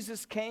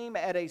 Jesus came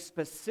at a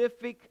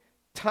specific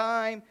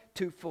time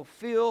to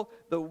fulfill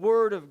the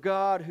Word of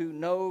God who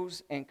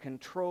knows and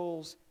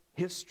controls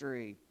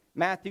history.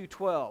 Matthew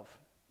 12.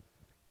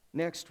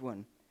 Next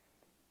one.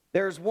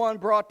 There's one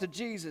brought to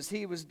Jesus.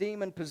 He was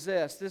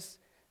demon-possessed.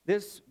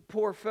 This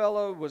poor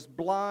fellow was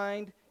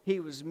blind. He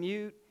was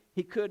mute.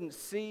 He couldn't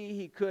see.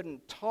 He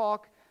couldn't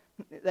talk.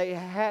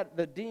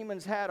 The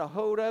demons had a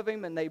hold of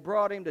him, and they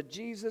brought him to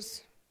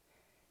Jesus.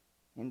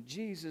 And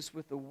Jesus,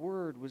 with the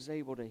Word, was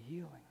able to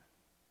heal him.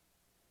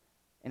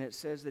 And it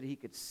says that he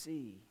could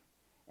see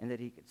and that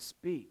he could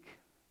speak.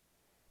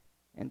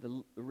 And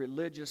the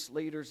religious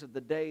leaders of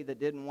the day that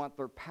didn't want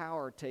their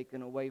power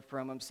taken away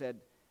from him said,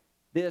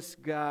 this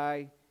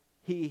guy,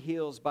 he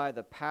heals by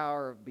the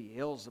power of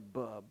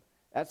Beelzebub.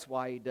 That's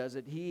why he does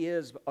it. He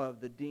is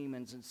of the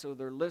demons. And so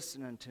they're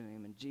listening to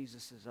him. And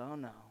Jesus says, oh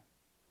no.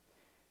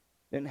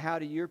 Then how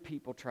do your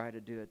people try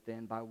to do it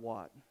then? By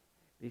what?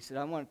 He said,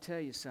 I want to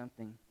tell you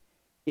something.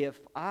 If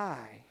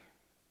I,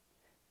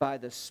 by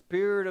the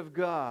Spirit of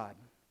God,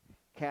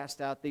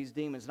 cast out these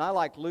demons. And I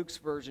like Luke's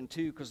version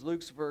too, because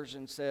Luke's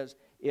version says,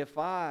 if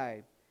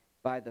I,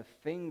 by the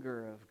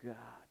finger of God.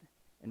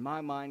 And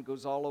my mind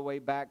goes all the way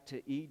back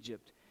to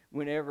Egypt.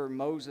 Whenever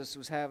Moses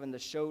was having the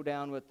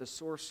showdown with the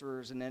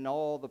sorcerers, and then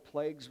all the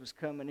plagues was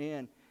coming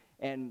in.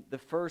 And the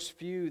first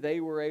few they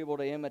were able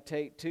to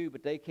imitate too,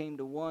 but they came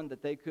to one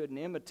that they couldn't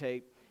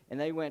imitate. And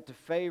they went to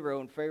Pharaoh,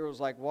 and Pharaoh's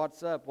like,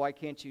 what's up? Why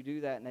can't you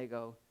do that? And they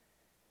go,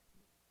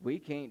 we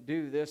can't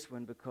do this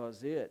one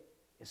because it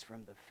is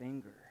from the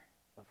finger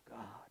of God.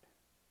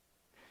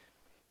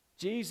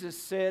 Jesus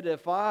said,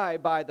 if I,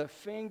 by the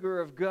finger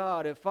of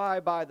God, if I,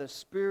 by the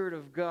Spirit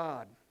of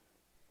God,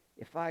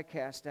 if I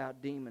cast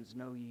out demons,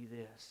 know ye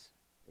this,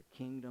 the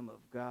kingdom of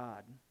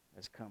God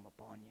has come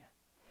upon you.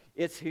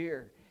 It's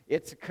here.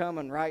 It's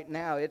coming right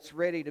now. It's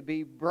ready to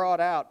be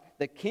brought out.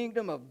 The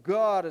kingdom of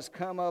God has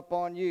come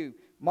upon you.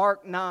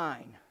 Mark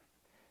 9.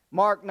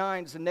 Mark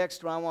 9 is the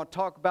next one. I want to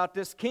talk about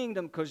this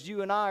kingdom because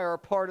you and I are a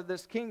part of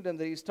this kingdom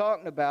that he's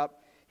talking about.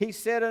 He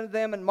said unto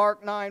them in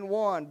Mark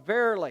 9:1,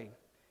 verily,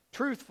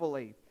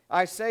 truthfully,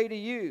 I say to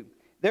you,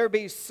 there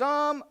be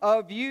some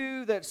of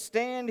you that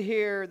stand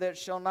here that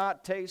shall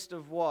not taste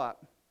of what?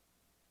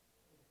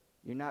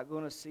 You're not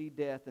going to see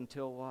death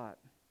until what?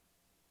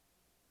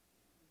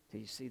 Till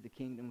you see the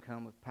kingdom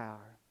come with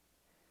power.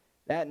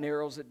 That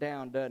narrows it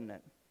down, doesn't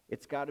it?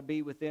 It's got to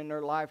be within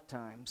their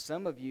lifetime.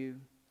 Some of you,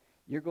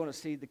 you're going to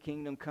see the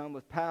kingdom come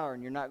with power,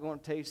 and you're not going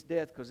to taste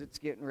death because it's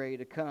getting ready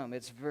to come.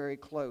 It's very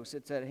close.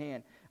 It's at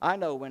hand. I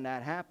know when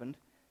that happened.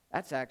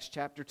 That's Acts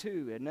chapter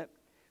 2, isn't it?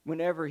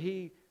 Whenever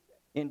he,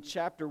 in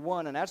chapter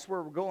 1, and that's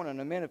where we're going in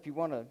a minute if you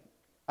want to,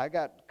 I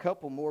got a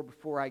couple more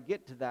before I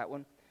get to that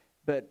one.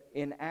 But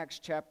in Acts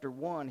chapter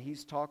 1,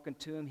 he's talking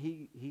to him.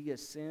 He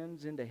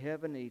ascends into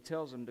heaven, and he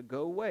tells him to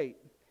go wait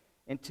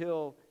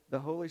until the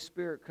Holy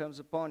Spirit comes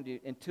upon you,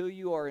 until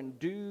you are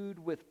endued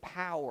with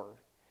power,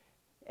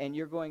 and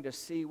you're going to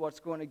see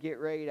what's going to get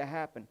ready to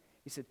happen.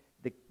 He said,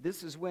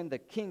 this is when the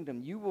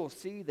kingdom, you will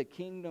see the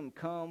kingdom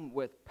come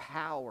with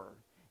power.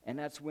 And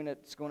that's when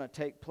it's going to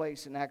take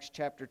place in Acts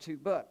chapter 2.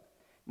 But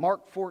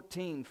Mark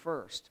 14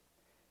 first.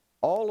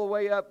 All the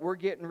way up, we're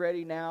getting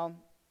ready now.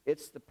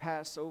 It's the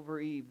Passover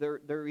Eve.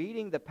 They're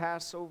eating the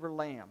Passover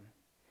lamb.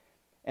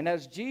 And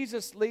as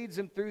Jesus leads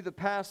them through the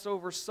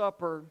Passover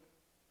supper,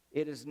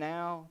 it is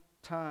now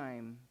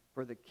time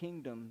for the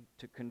kingdom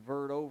to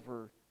convert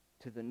over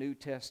to the New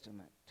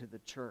Testament, to the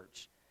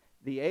church.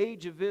 The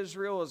age of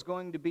Israel is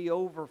going to be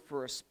over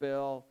for a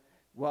spell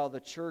while the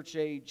church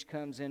age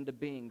comes into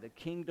being, the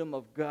kingdom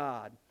of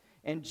God.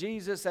 And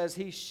Jesus, as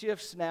he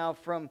shifts now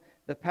from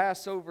the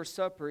Passover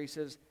supper, he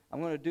says, I'm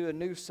going to do a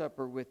new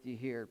supper with you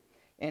here.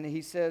 And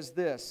he says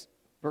this,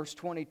 verse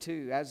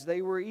 22, as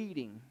they were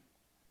eating,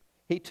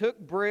 he took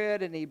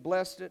bread and he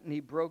blessed it and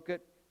he broke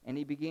it and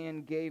he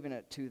began giving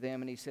it to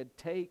them. And he said,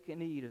 take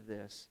and eat of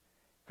this,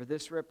 for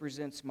this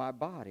represents my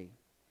body.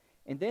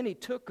 And then he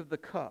took of the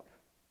cup.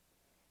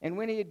 And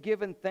when he had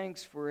given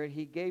thanks for it,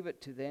 he gave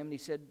it to them. And he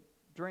said,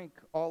 drink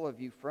all of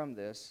you from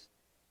this.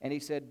 And he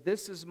said,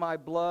 this is my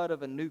blood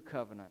of a new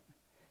covenant.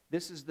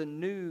 This is the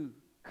new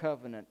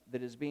covenant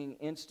that is being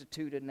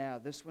instituted now.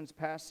 This one's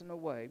passing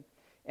away.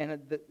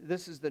 And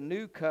this is the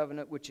new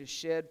covenant which is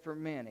shed for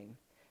many.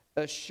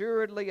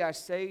 Assuredly I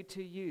say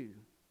to you,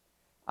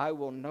 I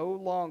will no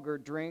longer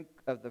drink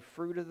of the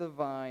fruit of the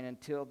vine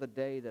until the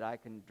day that I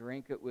can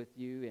drink it with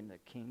you in the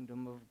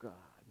kingdom of God.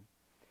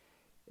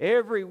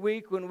 Every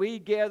week when we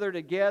gather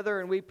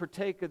together and we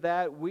partake of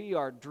that, we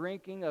are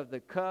drinking of the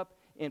cup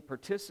in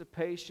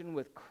participation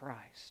with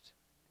Christ.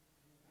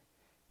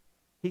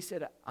 He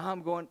said,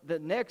 the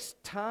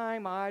next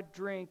time I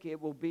drink,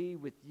 it will be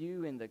with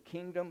you in the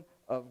kingdom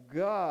of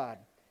God.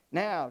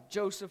 Now,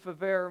 Joseph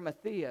of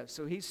Arimathea,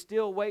 so he's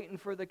still waiting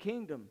for the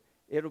kingdom.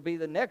 It'll be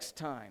the next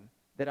time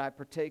that I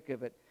partake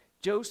of it.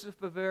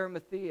 Joseph of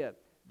Arimathea,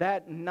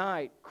 that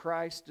night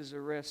Christ is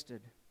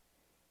arrested.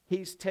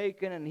 He's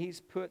taken and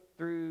he's put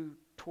through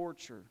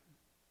torture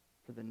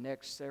for the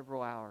next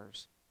several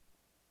hours.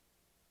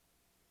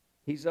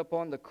 He's up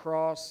on the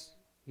cross.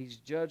 He's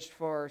judged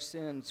for our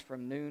sins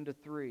from noon to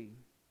 3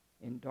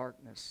 in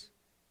darkness.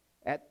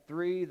 At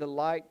 3, the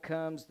light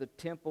comes. The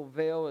temple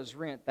veil is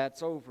rent.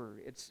 That's over.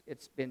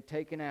 It's been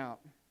taken out.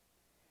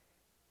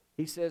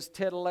 He says,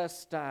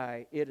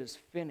 Tetelestai, it is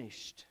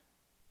finished.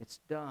 It's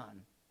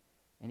done.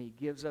 And he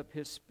gives up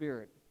his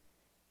spirit.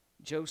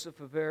 Joseph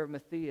of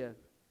Arimathea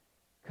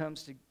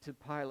comes to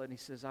Pilate and he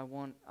says, I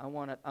want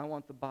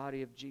the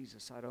body of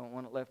Jesus. I don't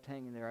want it left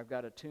hanging there. I've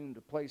got a tomb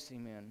to place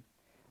him in.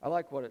 I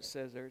like what it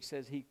says there. It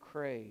says he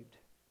craved.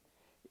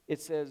 He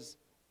says,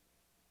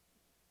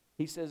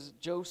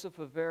 Joseph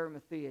of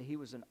Arimathea, he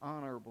was an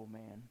honorable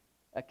man,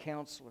 a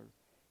counselor.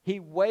 He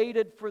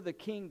waited for the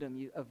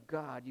kingdom of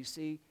God. You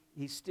see,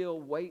 he's still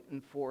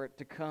waiting for it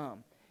to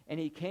come. And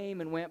he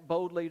came and went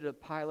boldly to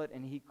Pilate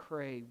and he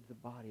craved the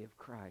body of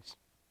Christ.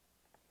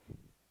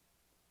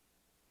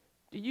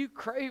 Do you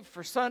crave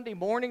for Sunday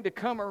morning to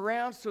come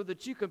around so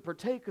that you can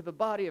partake of the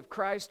body of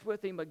Christ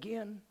with him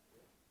again?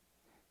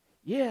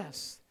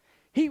 Yes.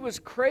 He was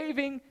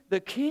craving the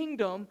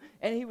kingdom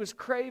and he was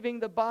craving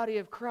the body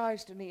of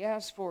Christ and he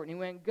asked for it and he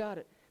went and got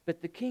it.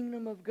 But the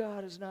kingdom of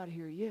God is not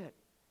here yet.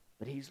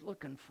 But he's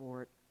looking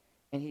for it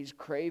and he's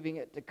craving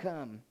it to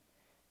come.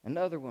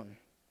 Another one,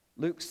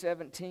 Luke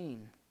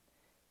 17.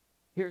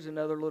 Here's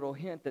another little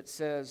hint that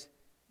says,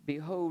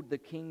 behold, the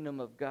kingdom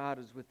of God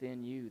is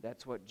within you.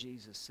 That's what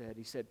Jesus said.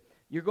 He said,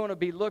 you're going to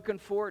be looking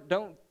for it.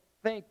 Don't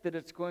think that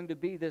it's going to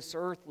be this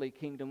earthly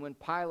kingdom. When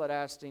Pilate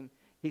asked him,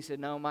 he said,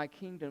 no, my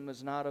kingdom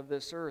is not of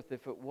this earth.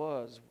 If it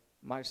was,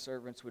 my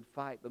servants would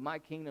fight. But my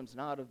kingdom's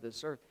not of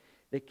this earth.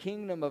 The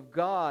kingdom of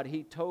God,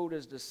 he told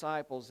his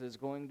disciples, is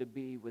going to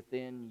be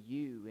within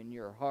you, in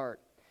your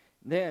heart.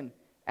 Then,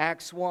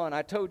 Acts 1.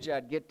 I told you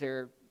I'd get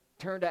there.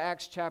 Turn to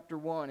Acts chapter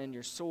 1 in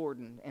your sword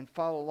and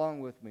follow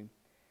along with me.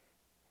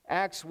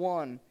 Acts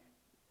 1.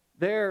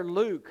 There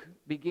Luke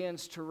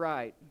begins to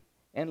write.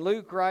 And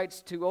Luke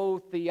writes to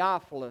old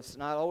Theophilus.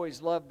 And I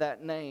always loved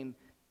that name,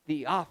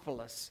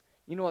 Theophilus.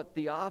 You know what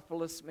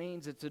Theophilus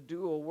means? It's a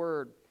dual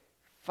word.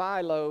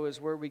 Philo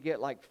is where we get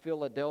like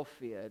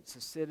Philadelphia. It's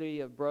a city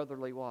of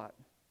brotherly what?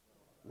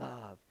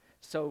 Love.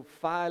 So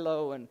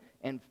Philo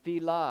and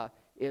Phila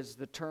is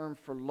the term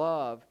for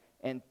love.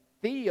 And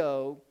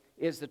Theo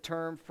is the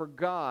term for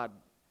God.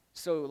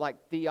 So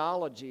like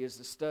theology is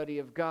the study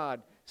of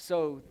God.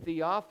 So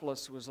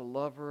Theophilus was a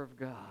lover of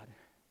God.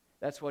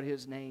 That's what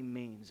his name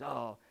means.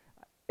 Oh,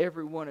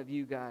 every one of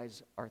you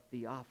guys are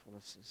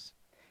Theophiluses.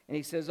 And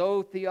he says,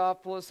 oh,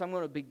 Theophilus, I'm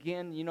going to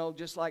begin,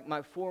 just like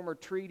my former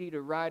treaty,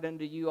 to write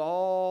unto you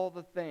all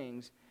the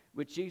things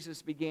which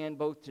Jesus began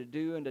both to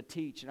do and to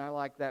teach. And I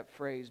like that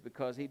phrase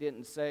because he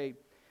didn't say,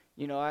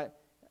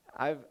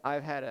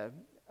 I've had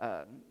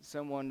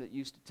someone that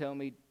used to tell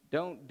me,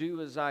 don't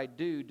do as I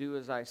do, do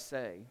as I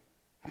say.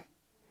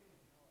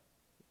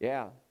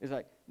 Yeah, it's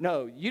like,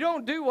 no, you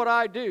don't do what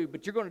I do,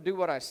 but you're going to do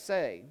what I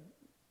say.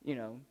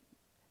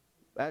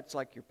 That's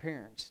like your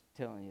parents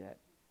telling you that.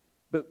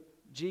 But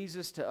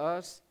Jesus to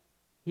us,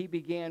 he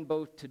began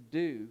both to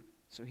do,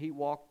 so he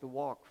walked the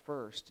walk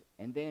first,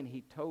 and then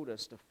he told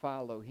us to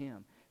follow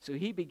him. So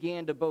he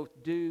began to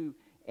both do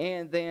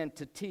and then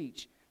to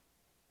teach.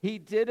 He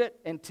did it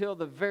until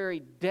the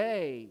very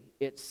day,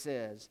 it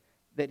says,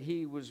 that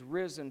he was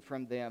risen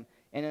from them.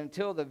 And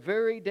until the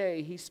very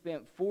day he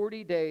spent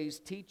 40 days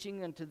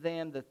teaching unto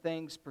them the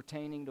things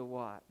pertaining to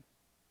what?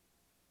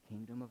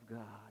 Kingdom of God.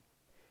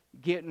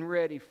 Getting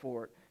ready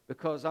for it.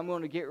 Because I'm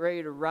going to get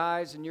ready to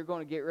rise and you're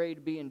going to get ready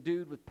to be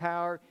endued with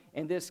power.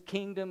 And this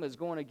kingdom is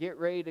going to get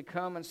ready to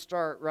come and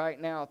start right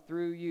now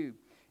through you.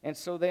 And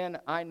so then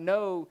I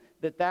know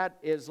that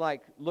is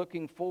like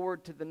looking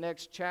forward to the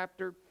next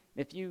chapter.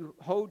 If you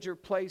hold your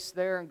place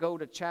there and go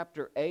to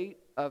chapter 8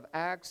 of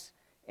Acts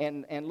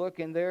and look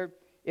in there,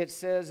 it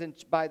says, and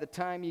by the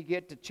time you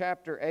get to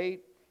chapter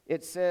 8,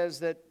 it says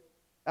that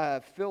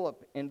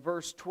Philip, in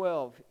verse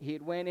 12, he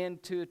had went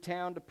into a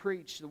town to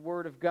preach the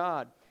word of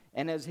God.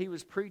 And as he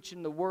was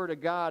preaching the word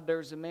of God,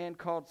 there's a man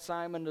called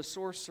Simon the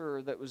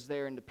sorcerer that was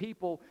there. And the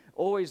people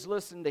always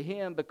listened to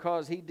him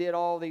because he did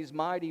all these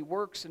mighty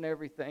works and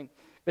everything.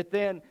 But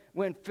then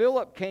when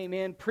Philip came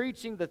in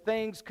preaching the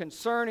things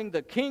concerning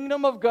the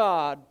kingdom of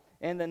God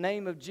and the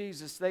name of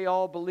Jesus, they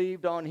all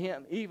believed on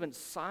him. Even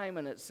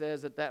Simon, it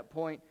says at that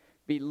point,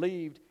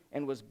 believed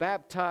and was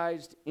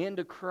baptized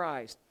into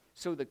Christ.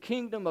 So the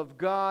kingdom of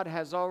God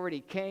has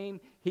already came.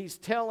 He's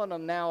telling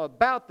them now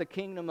about the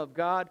kingdom of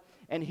God.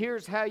 And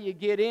here's how you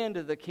get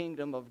into the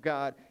kingdom of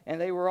God. And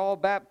they were all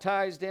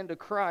baptized into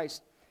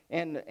Christ.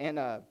 And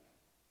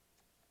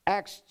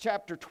Acts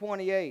chapter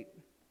 28,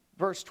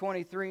 verse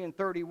 23 and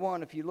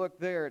 31, if you look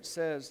there, it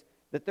says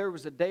that there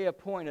was a day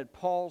appointed,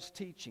 Paul's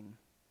teaching.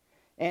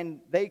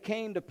 And they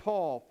came to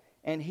Paul,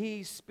 and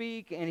he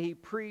spake and he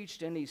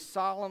preached and he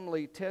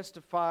solemnly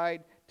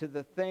testified to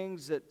the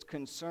things that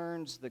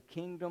concerns the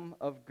kingdom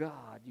of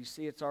God. You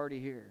see, it's already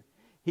here.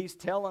 He's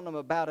telling them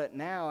about it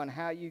now and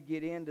how you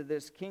get into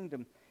this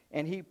kingdom.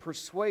 And he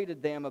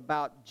persuaded them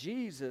about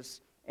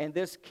Jesus and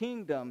this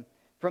kingdom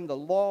from the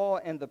law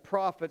and the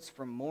prophets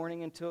from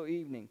morning until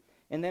evening.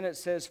 And then it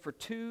says, for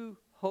 2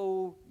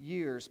 whole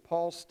years,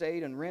 Paul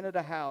stayed and rented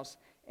a house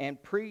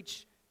and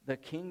preached the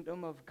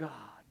kingdom of God.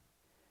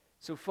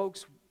 So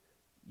folks,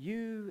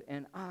 you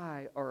and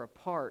I are a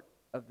part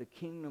of the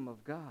kingdom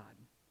of God.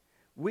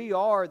 We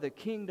are the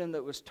kingdom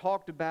that was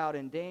talked about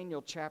in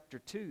Daniel chapter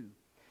 2.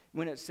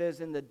 When it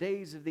says, in the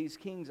days of these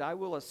kings, I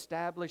will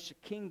establish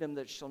a kingdom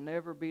that shall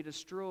never be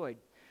destroyed.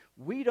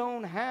 We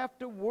don't have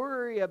to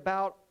worry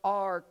about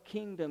our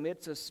kingdom.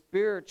 It's a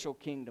spiritual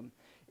kingdom.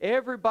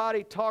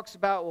 Everybody talks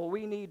about, well,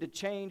 we need to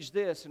change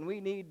this, and we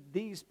need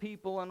these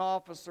people in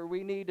office, or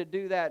we need to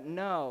do that.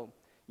 No.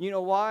 You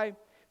know why?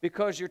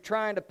 Because you're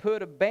trying to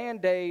put a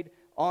Band-Aid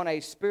on a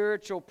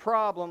spiritual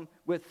problem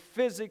with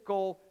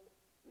physical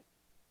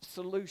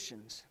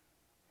solutions.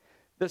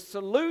 The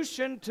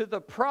solution to the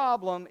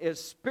problem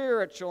is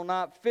spiritual,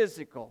 not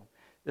physical.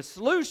 The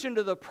solution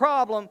to the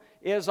problem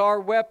is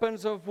our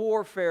weapons of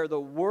warfare,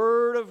 the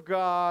Word of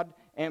God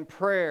and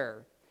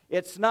prayer.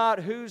 It's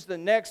not who's the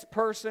next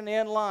person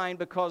in line,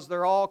 because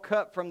they're all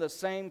cut from the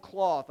same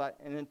cloth.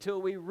 And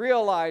until we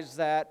realize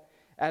that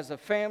as a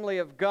family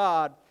of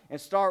God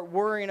and start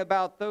worrying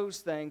about those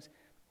things,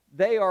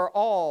 they are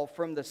all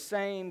from the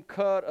same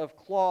cut of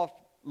cloth,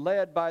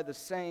 led by the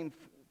same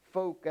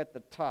folk at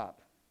the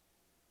top.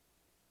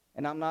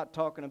 And I'm not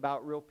talking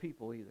about real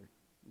people either.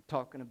 I'm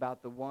talking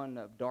about the one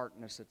of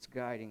darkness that's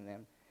guiding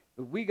them.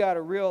 But we got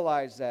to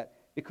realize that,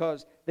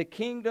 because the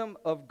kingdom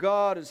of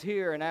God is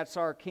here, and that's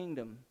our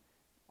kingdom.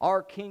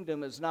 Our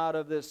kingdom is not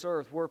of this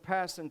earth. We're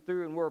passing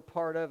through and we're a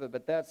part of it,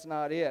 but that's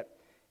not it.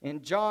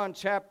 In John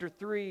chapter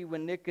 3,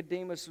 when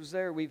Nicodemus was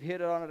there, we've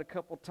hit on it a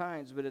couple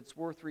times, but it's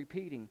worth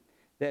repeating,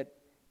 that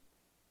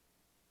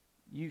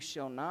you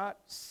shall not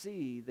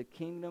see the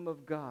kingdom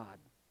of God,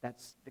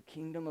 that's the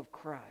kingdom of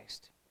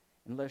Christ,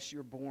 unless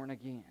you're born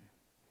again.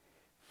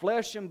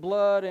 Flesh and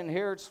blood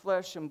inherits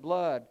flesh and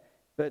blood,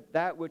 but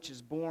that which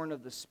is born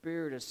of the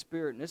Spirit is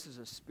spirit. And this is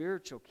a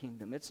spiritual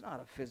kingdom. It's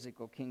not a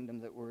physical kingdom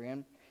that we're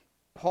in.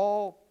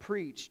 Paul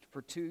preached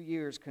for 2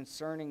 years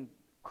concerning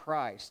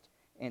Christ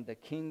and the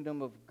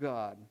kingdom of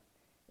God.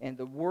 And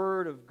the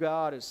word of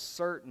God is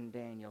certain,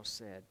 Daniel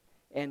said.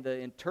 And the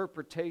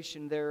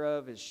interpretation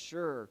thereof is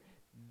sure.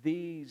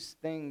 These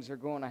things are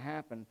going to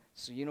happen.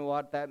 So you know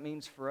what that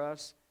means for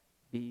us?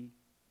 Be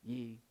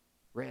ye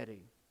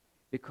ready.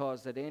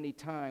 Because at any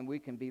time we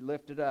can be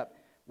lifted up.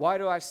 Why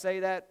do I say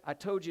that? I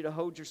told you to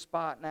hold your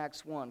spot in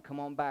Acts 1. Come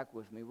on back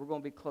with me. We're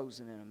going to be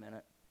closing in a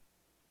minute.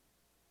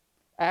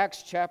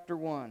 Acts chapter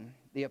 1.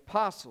 The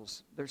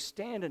apostles, they're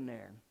standing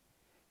there.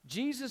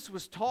 Jesus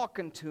was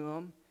talking to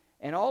them,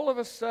 and all of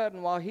a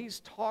sudden, while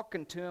he's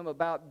talking to them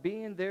about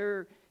being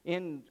there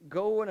and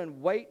going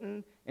and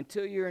waiting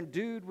until you're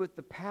endued with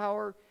the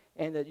power,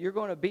 and that you're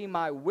going to be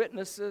my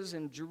witnesses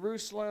in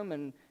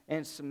Jerusalem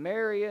and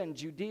Samaria and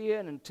Judea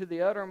and to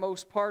the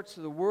uttermost parts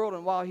of the world.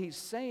 And while he's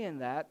saying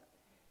that,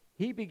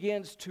 he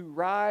begins to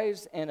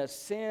rise and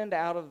ascend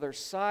out of their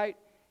sight,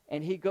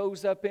 and he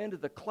goes up into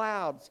the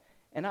clouds.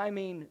 And I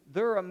mean,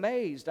 they're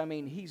amazed. I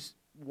mean, he's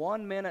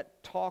 1 minute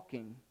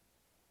talking,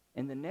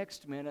 and the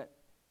next minute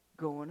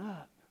going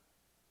up.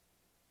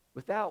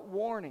 Without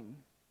warning,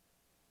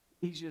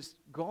 he's just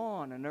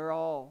gone, and they're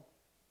all...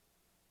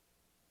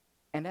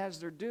 And as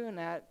they're doing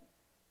that,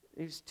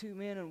 these 2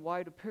 men in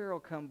white apparel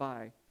come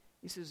by.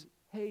 He says,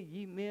 hey,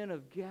 ye men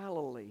of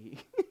Galilee,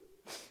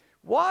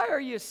 why are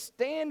you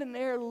standing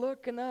there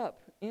looking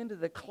up into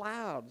the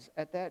clouds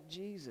at that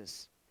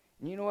Jesus?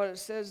 And you know what it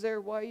says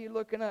there? Why are you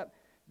looking up?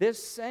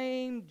 This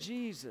same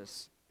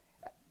Jesus,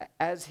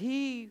 as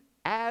he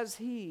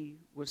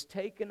was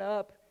taken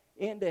up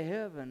into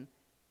heaven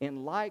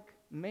in like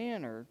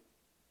manner,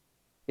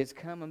 is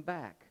coming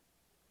back.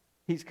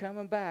 He's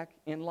coming back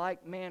in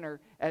like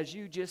manner as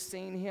you just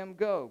seen him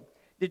go.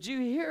 Did you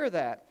hear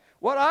that?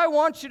 What I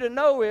want you to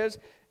know is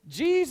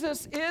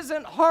Jesus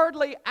isn't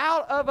hardly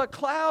out of a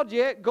cloud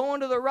yet going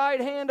to the right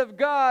hand of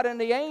God,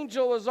 and the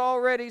angel is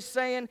already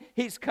saying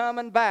he's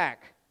coming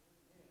back.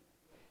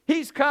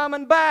 He's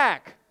coming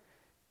back.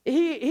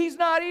 He's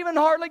not even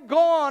hardly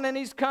gone, and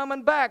he's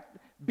coming back.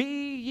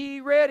 Be ye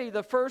ready.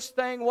 The first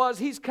thing was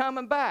he's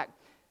coming back.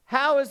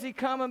 How is he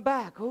coming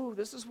back? Oh,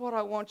 this is what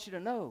I want you to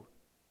know.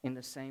 In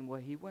the same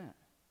way he went.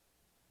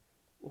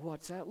 Well,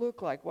 what's that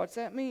look like? What's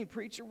that mean?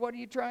 Preacher, what are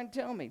you trying to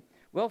tell me?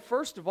 Well,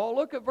 first of all,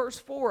 look at verse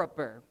 4 up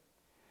there.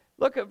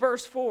 Look at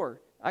verse 4.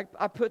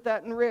 I put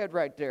that in red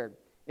right there.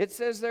 It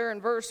says there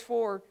in verse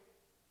 4,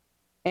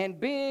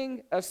 and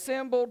being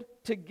assembled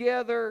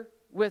together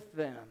with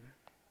them.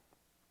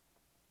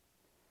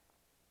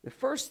 The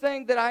first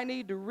thing that I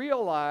need to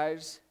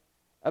realize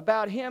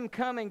about him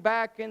coming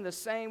back in the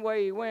same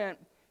way he went,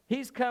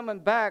 he's coming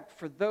back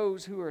for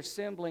those who are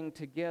assembling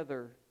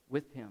together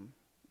with him.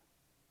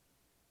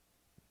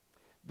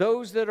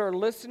 Those that are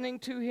listening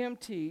to him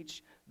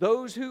teach,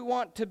 those who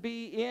want to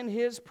be in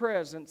his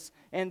presence,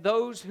 and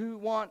those who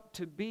want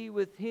to be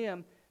with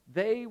him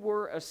They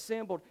were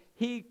assembled.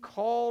 He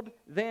called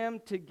them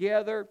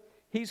together.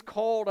 He's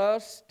called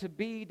us to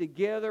be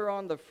together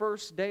on the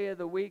first day of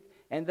the week.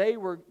 And they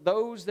were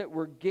those that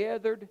were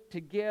gathered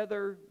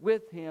together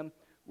with him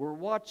were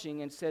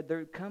watching and said,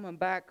 they're coming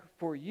back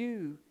for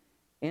you.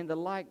 In the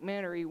like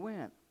manner he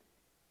went.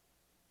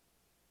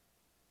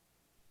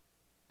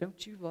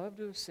 Don't you love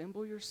to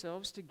assemble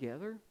yourselves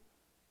together?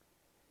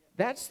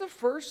 That's the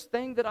first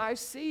thing that I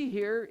see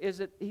here, is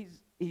that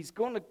he's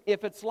going to,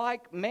 if it's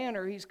like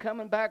manner, he's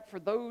coming back for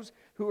those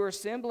who are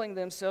assembling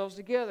themselves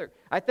together.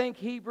 I think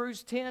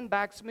Hebrews 10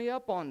 backs me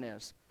up on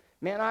this.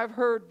 Man, I've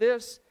heard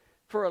this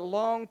for a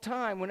long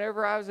time.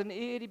 Whenever I was an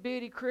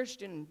itty-bitty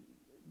Christian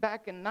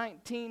back in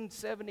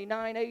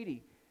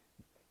 1979-80,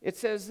 it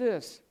says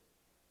this,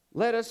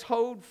 let us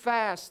hold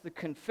fast the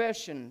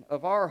confession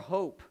of our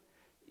hope.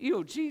 You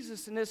know,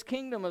 Jesus in this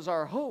kingdom is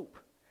our hope.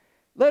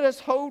 Let us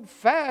hold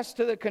fast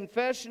to the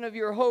confession of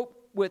your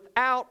hope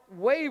without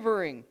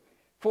wavering.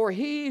 For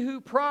he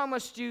who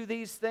promised you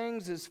these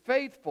things is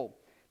faithful.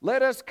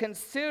 Let us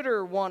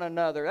consider one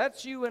another.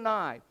 That's you and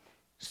I.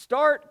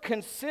 Start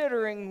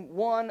considering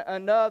one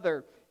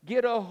another.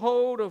 Get a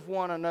hold of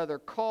one another.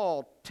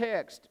 Call,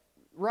 text,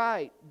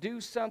 write, do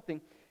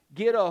something.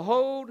 Get a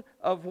hold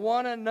of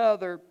one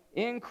another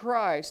in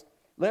Christ.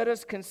 Let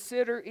us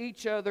consider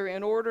each other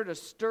in order to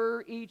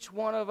stir each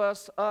one of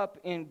us up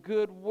in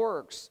good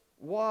works.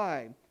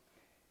 Why?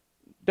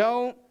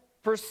 Don't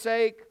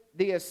forsake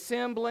the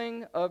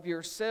assembling of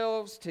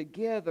yourselves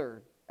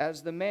together,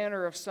 as the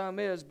manner of some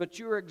is, but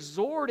you're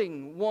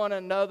exhorting one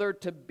another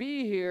to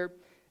be here,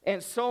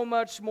 and so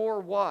much more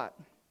what?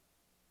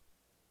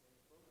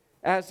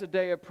 As the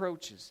day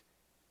approaches.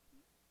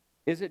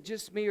 Is it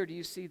just me, or do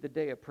you see the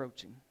day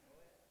approaching?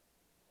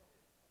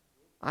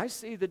 I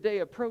see the day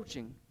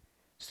approaching.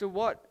 So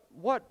what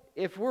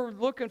if we're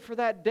looking for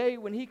that day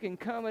when he can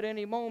come at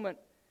any moment,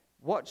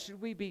 what should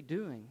we be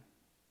doing?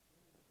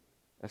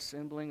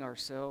 Assembling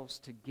ourselves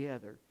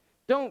together.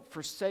 Don't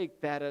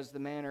forsake that as the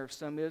manner of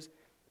some is.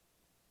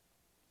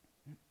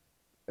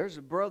 There's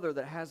a brother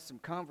that has some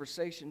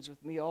conversations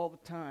with me all the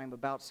time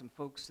about some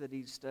folks that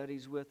he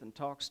studies with and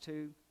talks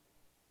to.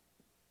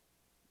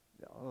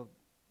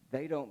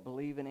 They don't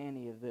believe in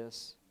any of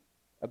this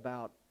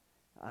about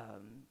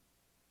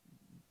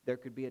there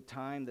could be a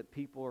time that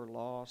people are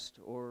lost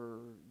or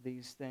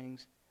these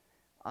things.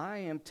 I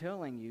am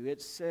telling you,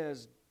 it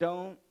says,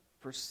 don't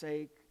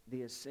forsake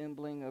the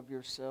assembling of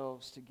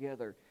yourselves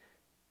together.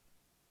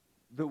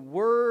 The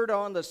word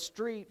on the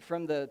street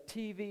from the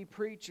TV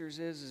preachers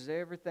is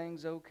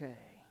everything's okay.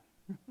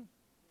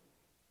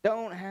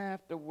 Don't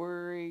have to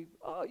worry.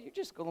 Oh, you're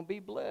just going to be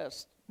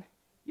blessed.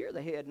 You're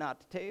the head, not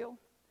the tail.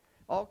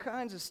 All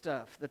kinds of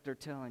stuff that they're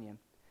telling you.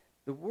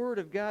 The Word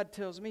of God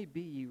tells me,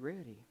 be ye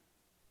ready.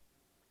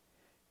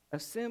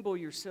 Assemble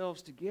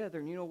yourselves together.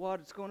 And you know what?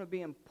 It's going to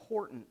be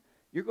important.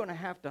 You're going to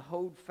have to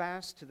hold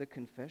fast to the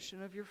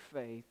confession of your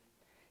faith.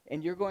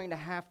 And you're going to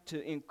have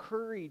to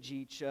encourage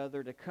each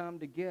other to come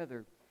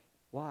together.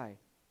 Why?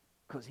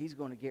 Because he's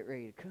going to get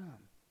ready to come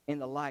in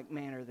the like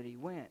manner that he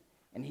went.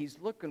 And he's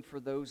looking for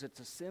those that's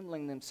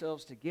assembling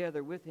themselves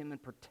together with him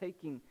and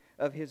partaking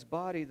of his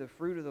body, the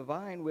fruit of the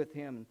vine with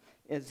him,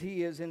 as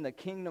he is in the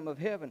kingdom of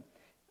heaven.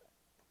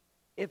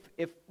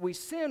 If we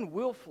sin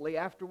willfully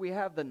after we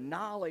have the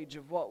knowledge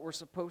of what we're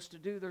supposed to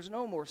do, there's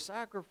no more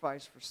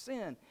sacrifice for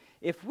sin.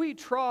 If we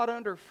trod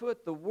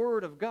underfoot the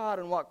Word of God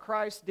and what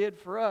Christ did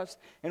for us,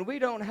 and we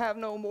don't have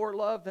no more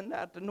love than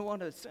that to want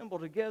to assemble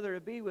together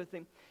to be with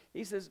him,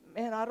 he says,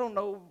 man, I don't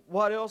know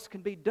what else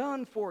can be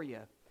done for you.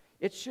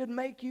 It should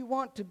make you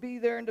want to be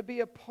there and to be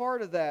a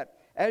part of that.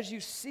 As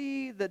you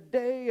see the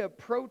day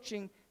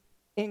approaching,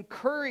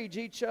 encourage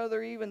each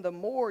other even the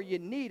more. You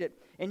need it.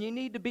 And you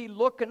need to be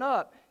looking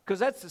up. Because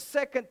that's the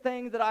second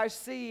thing that I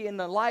see in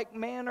the like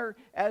manner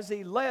as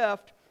he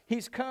left.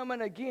 He's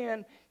coming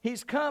again.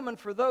 He's coming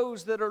for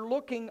those that are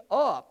looking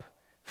up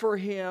for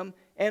him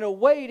and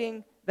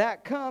awaiting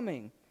that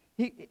coming.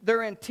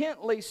 They're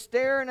intently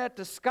staring at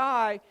the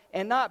sky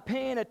and not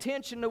paying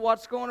attention to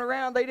what's going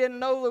around. They didn't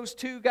know those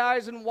two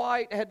guys in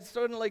white had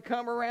suddenly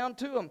come around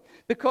to them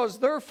because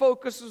their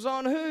focus was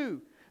on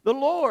who? The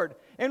Lord,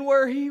 and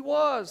where he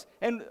was,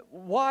 and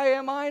why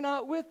am I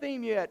not with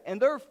him yet?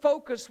 And their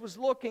focus was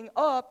looking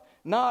up,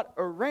 not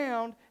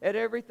around at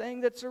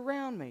everything that's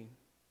around me.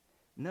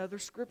 Another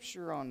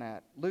scripture on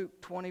that, Luke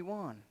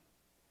 21.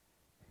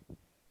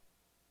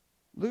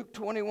 Luke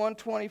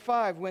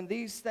 21:25, when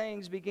these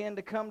things began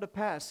to come to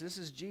pass, this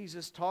is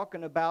Jesus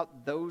talking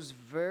about those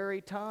very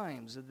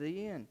times of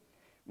the end.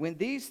 When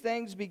these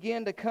things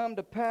begin to come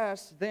to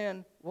pass,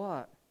 then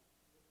what?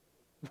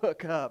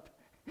 Look up.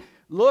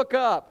 Look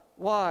up.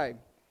 Why?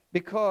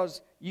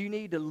 Because you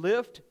need to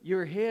lift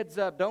your heads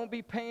up. Don't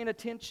be paying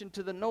attention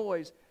to the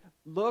noise.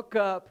 Look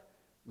up.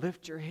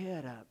 Lift your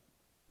head up.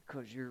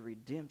 Because your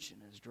redemption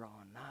is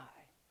drawing nigh.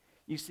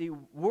 You see,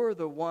 we're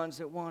the ones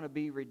that want to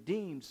be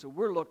redeemed. So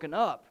we're looking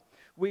up.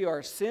 We are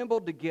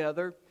assembled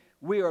together.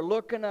 We are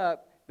looking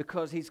up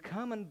because he's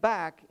coming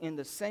back in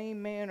the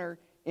same manner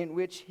in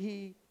which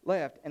he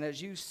left. And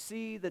as you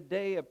see the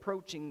day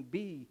approaching,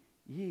 be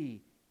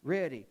ye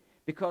ready.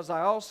 Because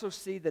I also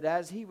see that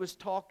as he was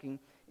talking,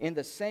 in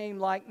the same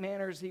like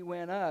manner as he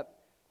went up,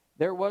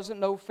 there wasn't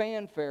no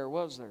fanfare,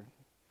 was there?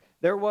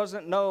 There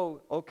wasn't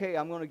no, okay,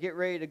 I'm going to get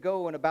ready to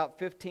go in about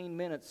 15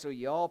 minutes, so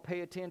you all pay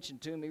attention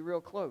to me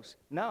real close.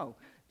 No,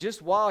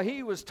 just while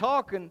he was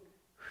talking,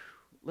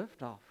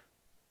 liftoff.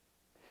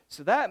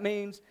 So that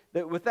means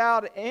that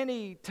without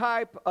any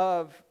type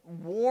of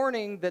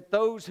warning that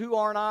those who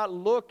are not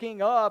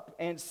looking up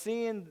and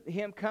seeing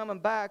him coming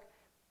back,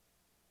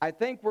 I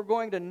think we're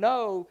going to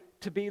know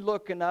to be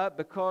looking up,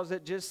 because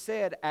it just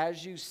said,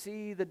 as you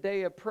see the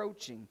day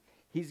approaching.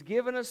 He's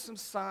given us some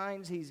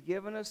signs, he's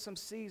given us some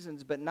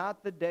seasons, but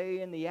not the day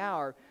and the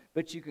hour.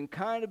 But you can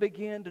kind of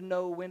begin to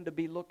know when to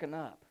be looking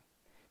up,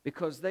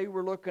 because they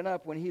were looking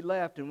up when he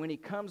left. And when he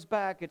comes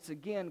back, it's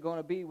again going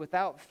to be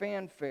without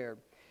fanfare.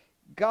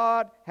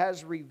 God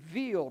has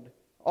revealed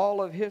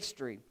all of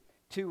history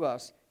to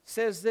us. It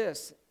says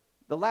this,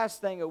 the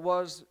last thing it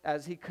was,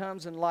 as he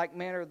comes in like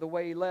manner the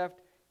way he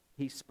left,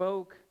 he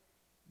spoke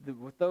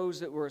with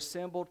those that were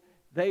assembled.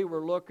 They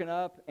were looking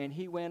up, and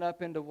he went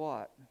up into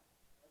what?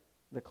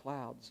 The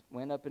clouds.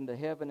 Went up into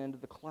heaven, into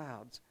the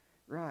clouds.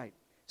 Right.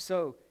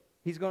 So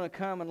he's going to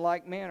come in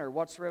like manner.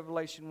 What's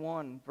Revelation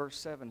 1 verse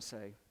 7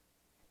 say? It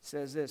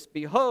says this,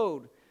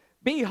 behold,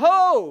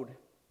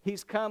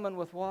 he's coming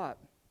with what?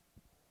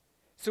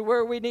 So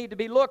where we need to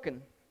be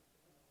looking?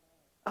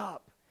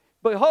 Up.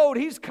 Behold,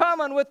 he's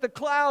coming with the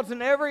clouds,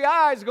 and every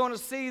eye is going to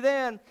see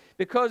then,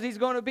 because he's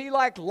going to be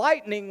like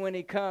lightning when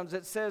he comes.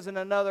 It says in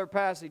another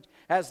passage,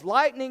 as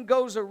lightning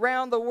goes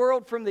around the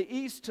world from the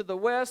east to the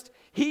west,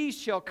 he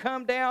shall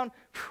come down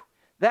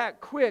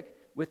that quick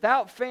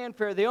without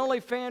fanfare. The only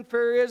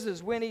fanfare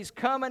is when he's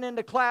coming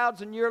into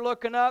clouds and you're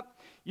looking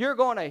up, you're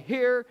going to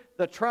hear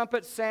the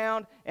trumpet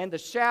sound and the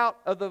shout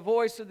of the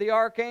voice of the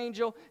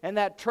archangel and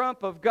that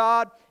trump of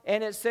God.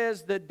 And it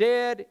says the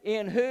dead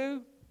in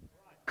who?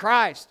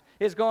 Christ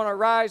is going to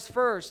rise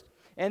first,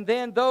 and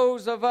then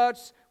those of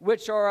us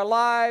which are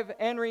alive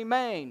and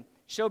remain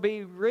shall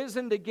be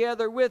risen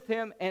together with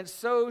him, and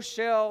so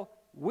shall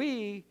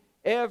we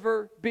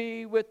ever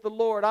be with the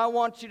Lord. I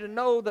want you to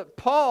know that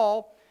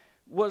Paul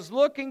was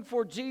looking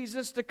for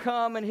Jesus to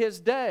come in his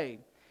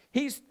day.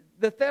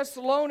 The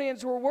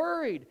Thessalonians were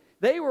worried.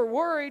 They were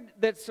worried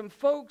that some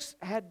folks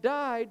had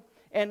died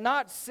and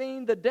not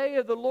seen the day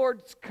of the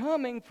Lord's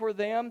coming for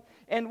them.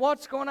 And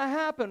what's going to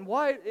happen?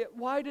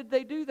 Why did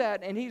they do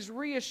that? And he's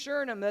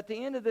reassuring them. At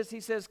the end of this, he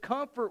says,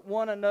 comfort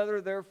one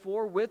another,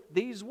 therefore, with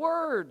these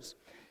words.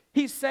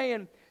 He's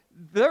saying,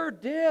 their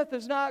death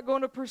is not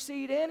going to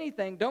precede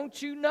anything.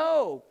 Don't you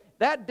know?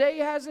 That day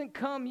hasn't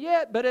come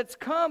yet, but it's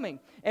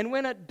coming. And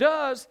when it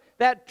does,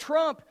 that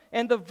trump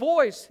and the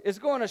voice is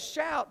going to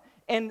shout.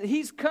 And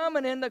he's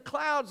coming in the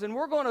clouds, and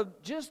we're going to,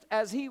 just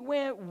as he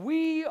went,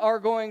 we are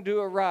going to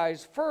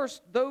arise.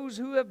 First, those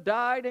who have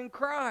died in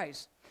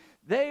Christ,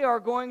 they are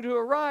going to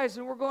arise,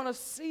 and we're going to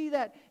see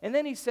that. And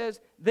then he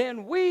says,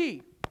 then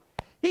we.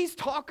 He's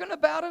talking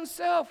about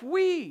himself.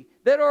 We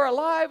that are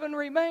alive and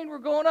remain, we're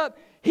going up.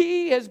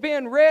 He has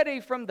been ready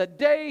from the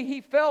day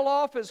he fell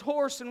off his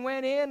horse and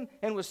went in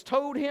and was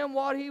told him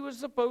what he was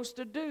supposed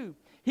to do.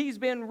 He's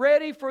been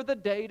ready for the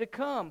day to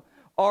come.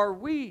 Are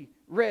we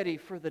ready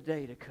for the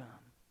day to come?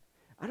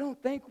 I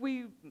don't think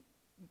we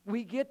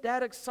get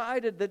that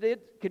excited that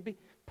it could be.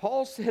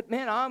 Paul said,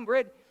 man, I'm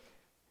ready.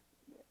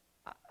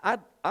 I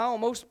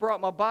almost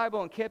brought my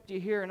Bible and kept you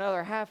here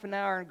another half an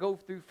hour and go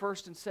through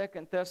 1st and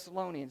 2nd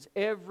Thessalonians.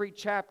 Every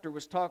chapter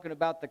was talking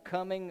about the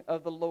coming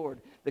of the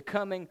Lord. The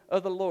coming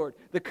of the Lord.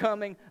 The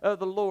coming of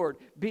the Lord.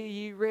 Be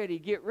ye ready.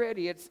 Get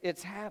ready.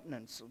 It's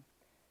happening. So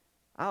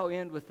I'll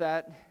end with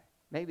that.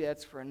 Maybe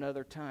that's for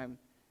another time.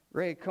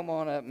 Ray, come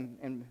on up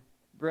and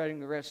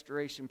bring the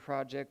restoration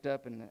project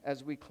up, and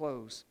as we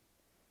close.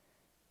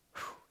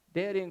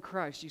 Dead in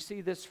Christ. You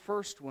see, this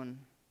first one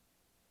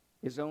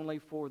is only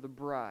for the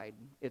bride.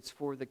 It's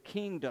for the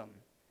kingdom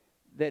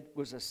that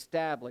was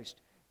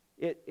established.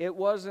 It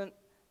wasn't,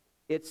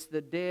 it's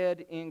the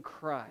dead in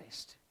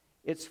Christ.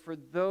 It's for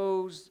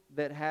those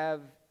that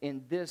have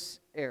in this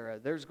era.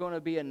 There's going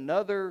to be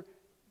another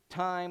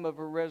time of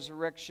a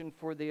resurrection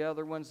for the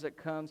other ones that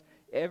comes.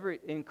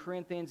 In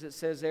Corinthians it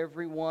says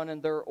everyone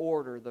in their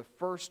order. The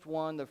first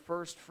one, the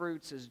first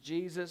fruits is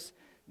Jesus.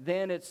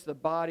 Then it's the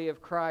body of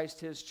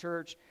Christ, his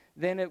church.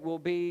 Then it will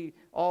be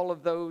all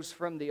of those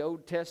from the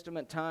Old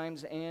Testament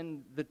times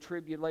and the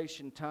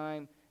tribulation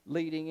time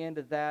leading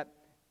into that.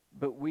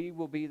 But we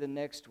will be the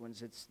next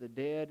ones. It's the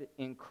dead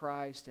in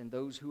Christ and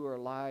those who are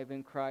alive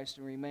in Christ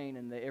and remain.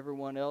 And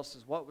everyone else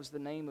is, what was the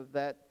name of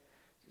that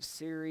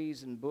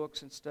series and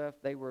books and stuff?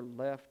 They were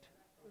left.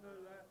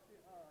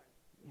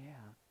 Yeah.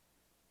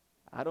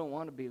 I don't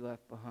want to be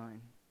left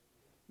behind.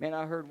 Man,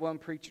 I heard one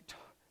preacher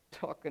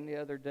talking the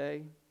other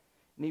day,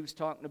 and he was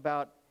talking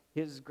about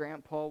his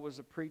grandpa was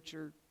a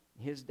preacher,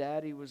 his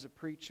daddy was a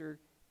preacher,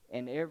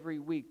 and every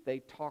week they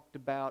talked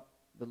about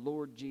the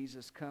Lord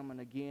Jesus coming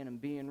again and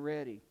being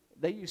ready.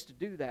 They used to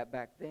do that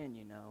back then,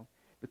 you know.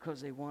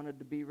 because they wanted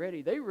to be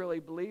ready. They really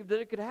believed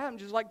that it could happen,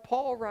 just like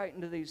Paul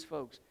writing to these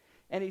folks.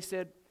 And he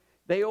said,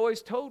 they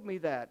always told me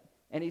that.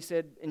 And he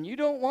said, and you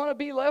don't want to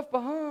be left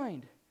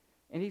behind.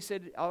 And he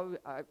said,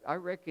 I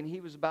reckon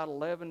he was about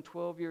 11,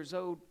 12 years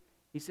old.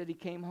 He said he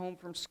came home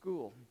from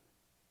school.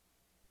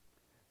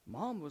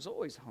 Mom was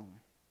always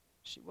home.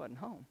 She wasn't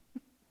home.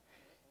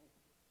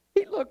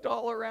 He looked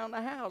all around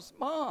the house.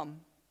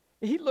 Mom.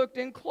 He looked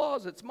in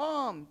closets.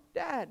 Mom,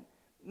 Dad,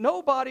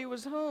 nobody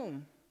was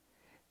home.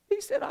 He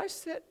said, I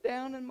sat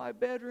down in my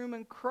bedroom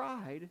and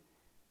cried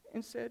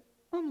and said,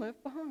 I'm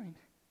left behind.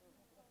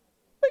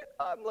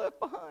 I'm left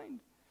behind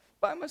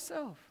by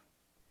myself.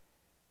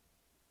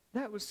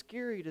 That was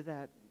scary to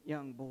that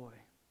young boy.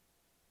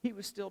 He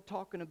was still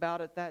talking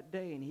about it that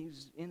day, and he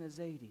was in his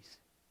 80s.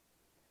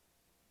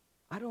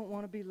 I don't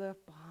want to be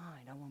left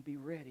behind. I want to be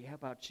ready. How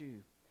about you?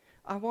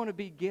 I want to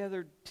be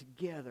gathered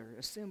together,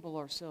 assemble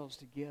ourselves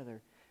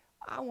together.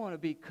 I want to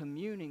be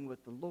communing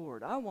with the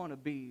Lord. I want to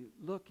be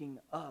looking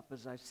up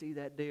as I see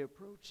that day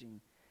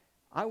approaching.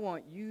 I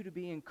want you to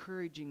be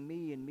encouraging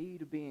me and me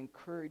to be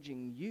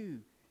encouraging you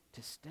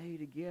to stay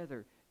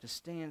together, to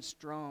stand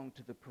strong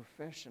to the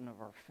profession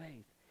of our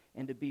faith,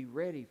 and to be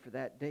ready for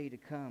that day to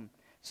come.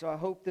 So I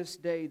hope this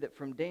day that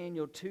from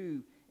Daniel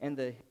 2 and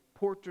the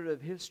portrait of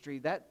history,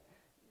 that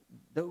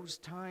those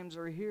times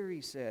are here,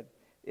 he said.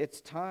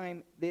 It's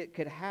time, it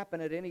could happen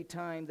at any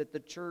time that the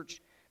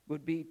church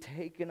would be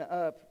taken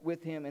up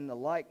with him in the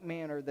like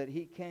manner that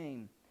he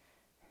came.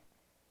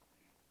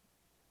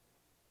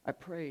 I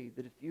pray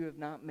that if you have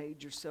not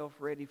made yourself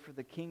ready for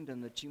the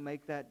kingdom, that you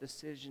make that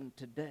decision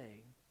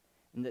today.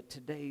 And that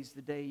today's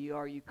the day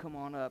you come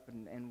on up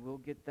and we'll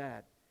get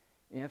that.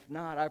 And if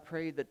not, I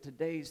pray that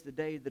today's the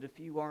day that if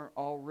you aren't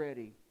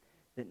already,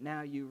 that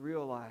now you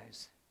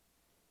realize,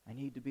 I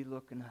need to be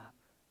looking up.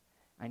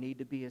 I need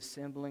to be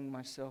assembling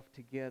myself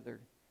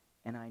together,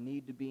 and I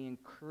need to be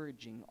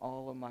encouraging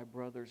all of my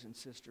brothers and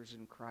sisters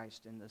in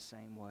Christ in the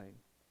same way.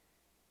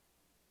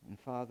 And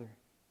Father,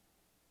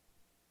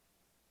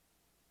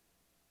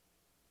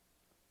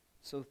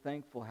 so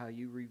thankful how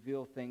you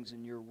reveal things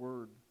in your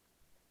word.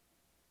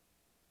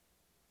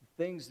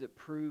 The things that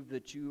prove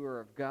that you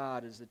are of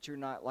God is that you're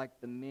not like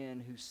the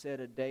men who set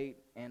a date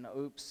and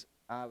oops,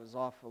 I was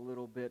off a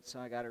little bit, so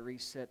I got to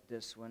reset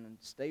this one, and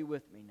stay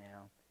with me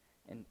now.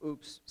 And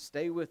oops,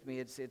 stay with me.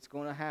 It's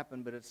going to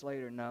happen, but it's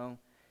later. No,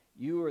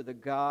 you are the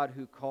God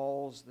who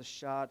calls the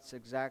shots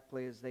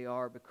exactly as they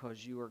are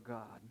because you are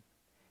God.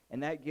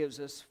 And that gives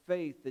us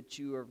faith that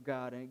you are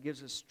God, and it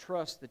gives us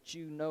trust that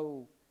you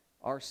know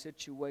our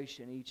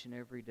situation each and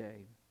every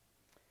day.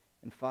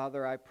 And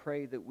Father, I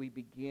pray that we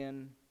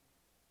begin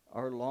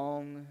our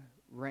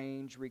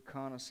long-range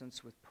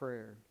reconnaissance with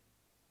prayer.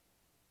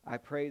 I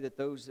pray that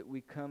those that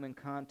we come in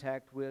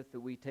contact with,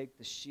 that we take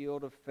the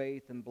shield of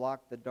faith and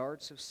block the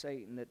darts of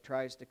Satan that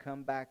tries to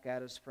come back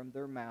at us from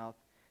their mouth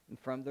and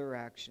from their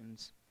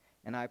actions.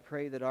 And I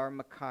pray that our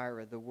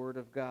Micaiah, the Word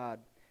of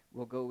God,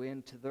 will go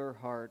into their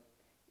heart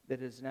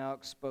that is now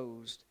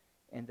exposed,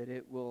 and that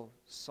it will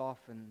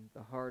soften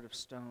the heart of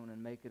stone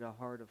and make it a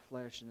heart of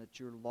flesh, and that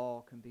your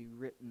law can be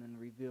written and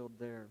revealed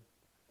there.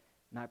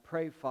 And I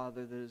pray,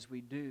 Father, that as we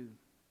do,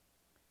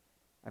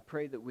 I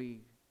pray that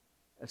we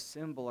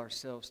assemble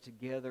ourselves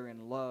together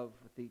in love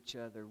with each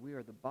other. We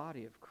are the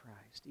body of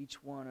Christ,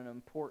 each one an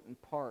important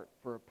part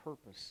for a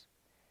purpose.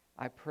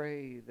 I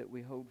pray that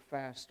we hold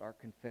fast our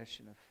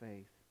confession of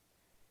faith.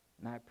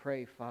 And I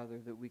pray, Father,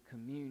 that we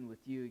commune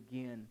with you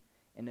again,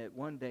 and that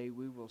one day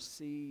we will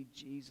see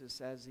Jesus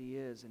as he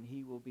is, and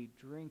he will be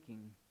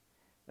drinking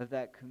of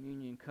that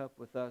communion cup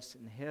with us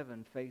in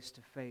heaven face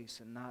to face,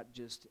 and not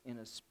just in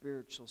a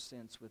spiritual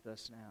sense with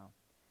us now.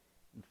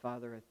 And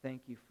Father, I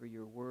thank you for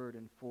your word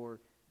and for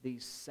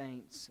these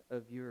saints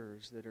of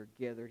yours that are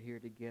gathered here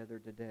together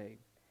today.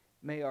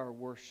 May our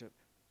worship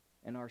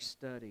and our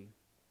study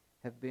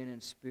have been in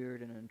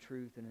spirit and in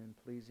truth and in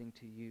pleasing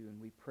to you. And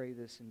we pray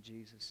this in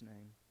Jesus'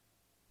 name.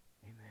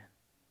 Amen.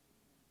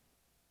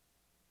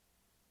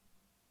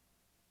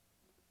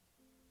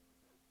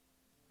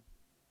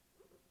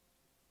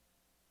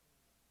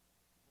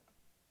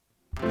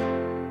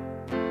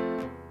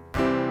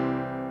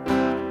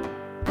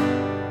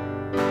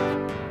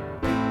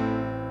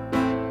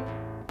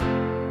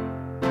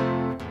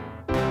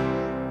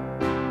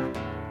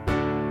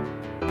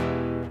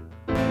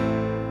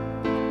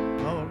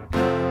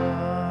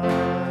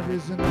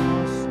 Is an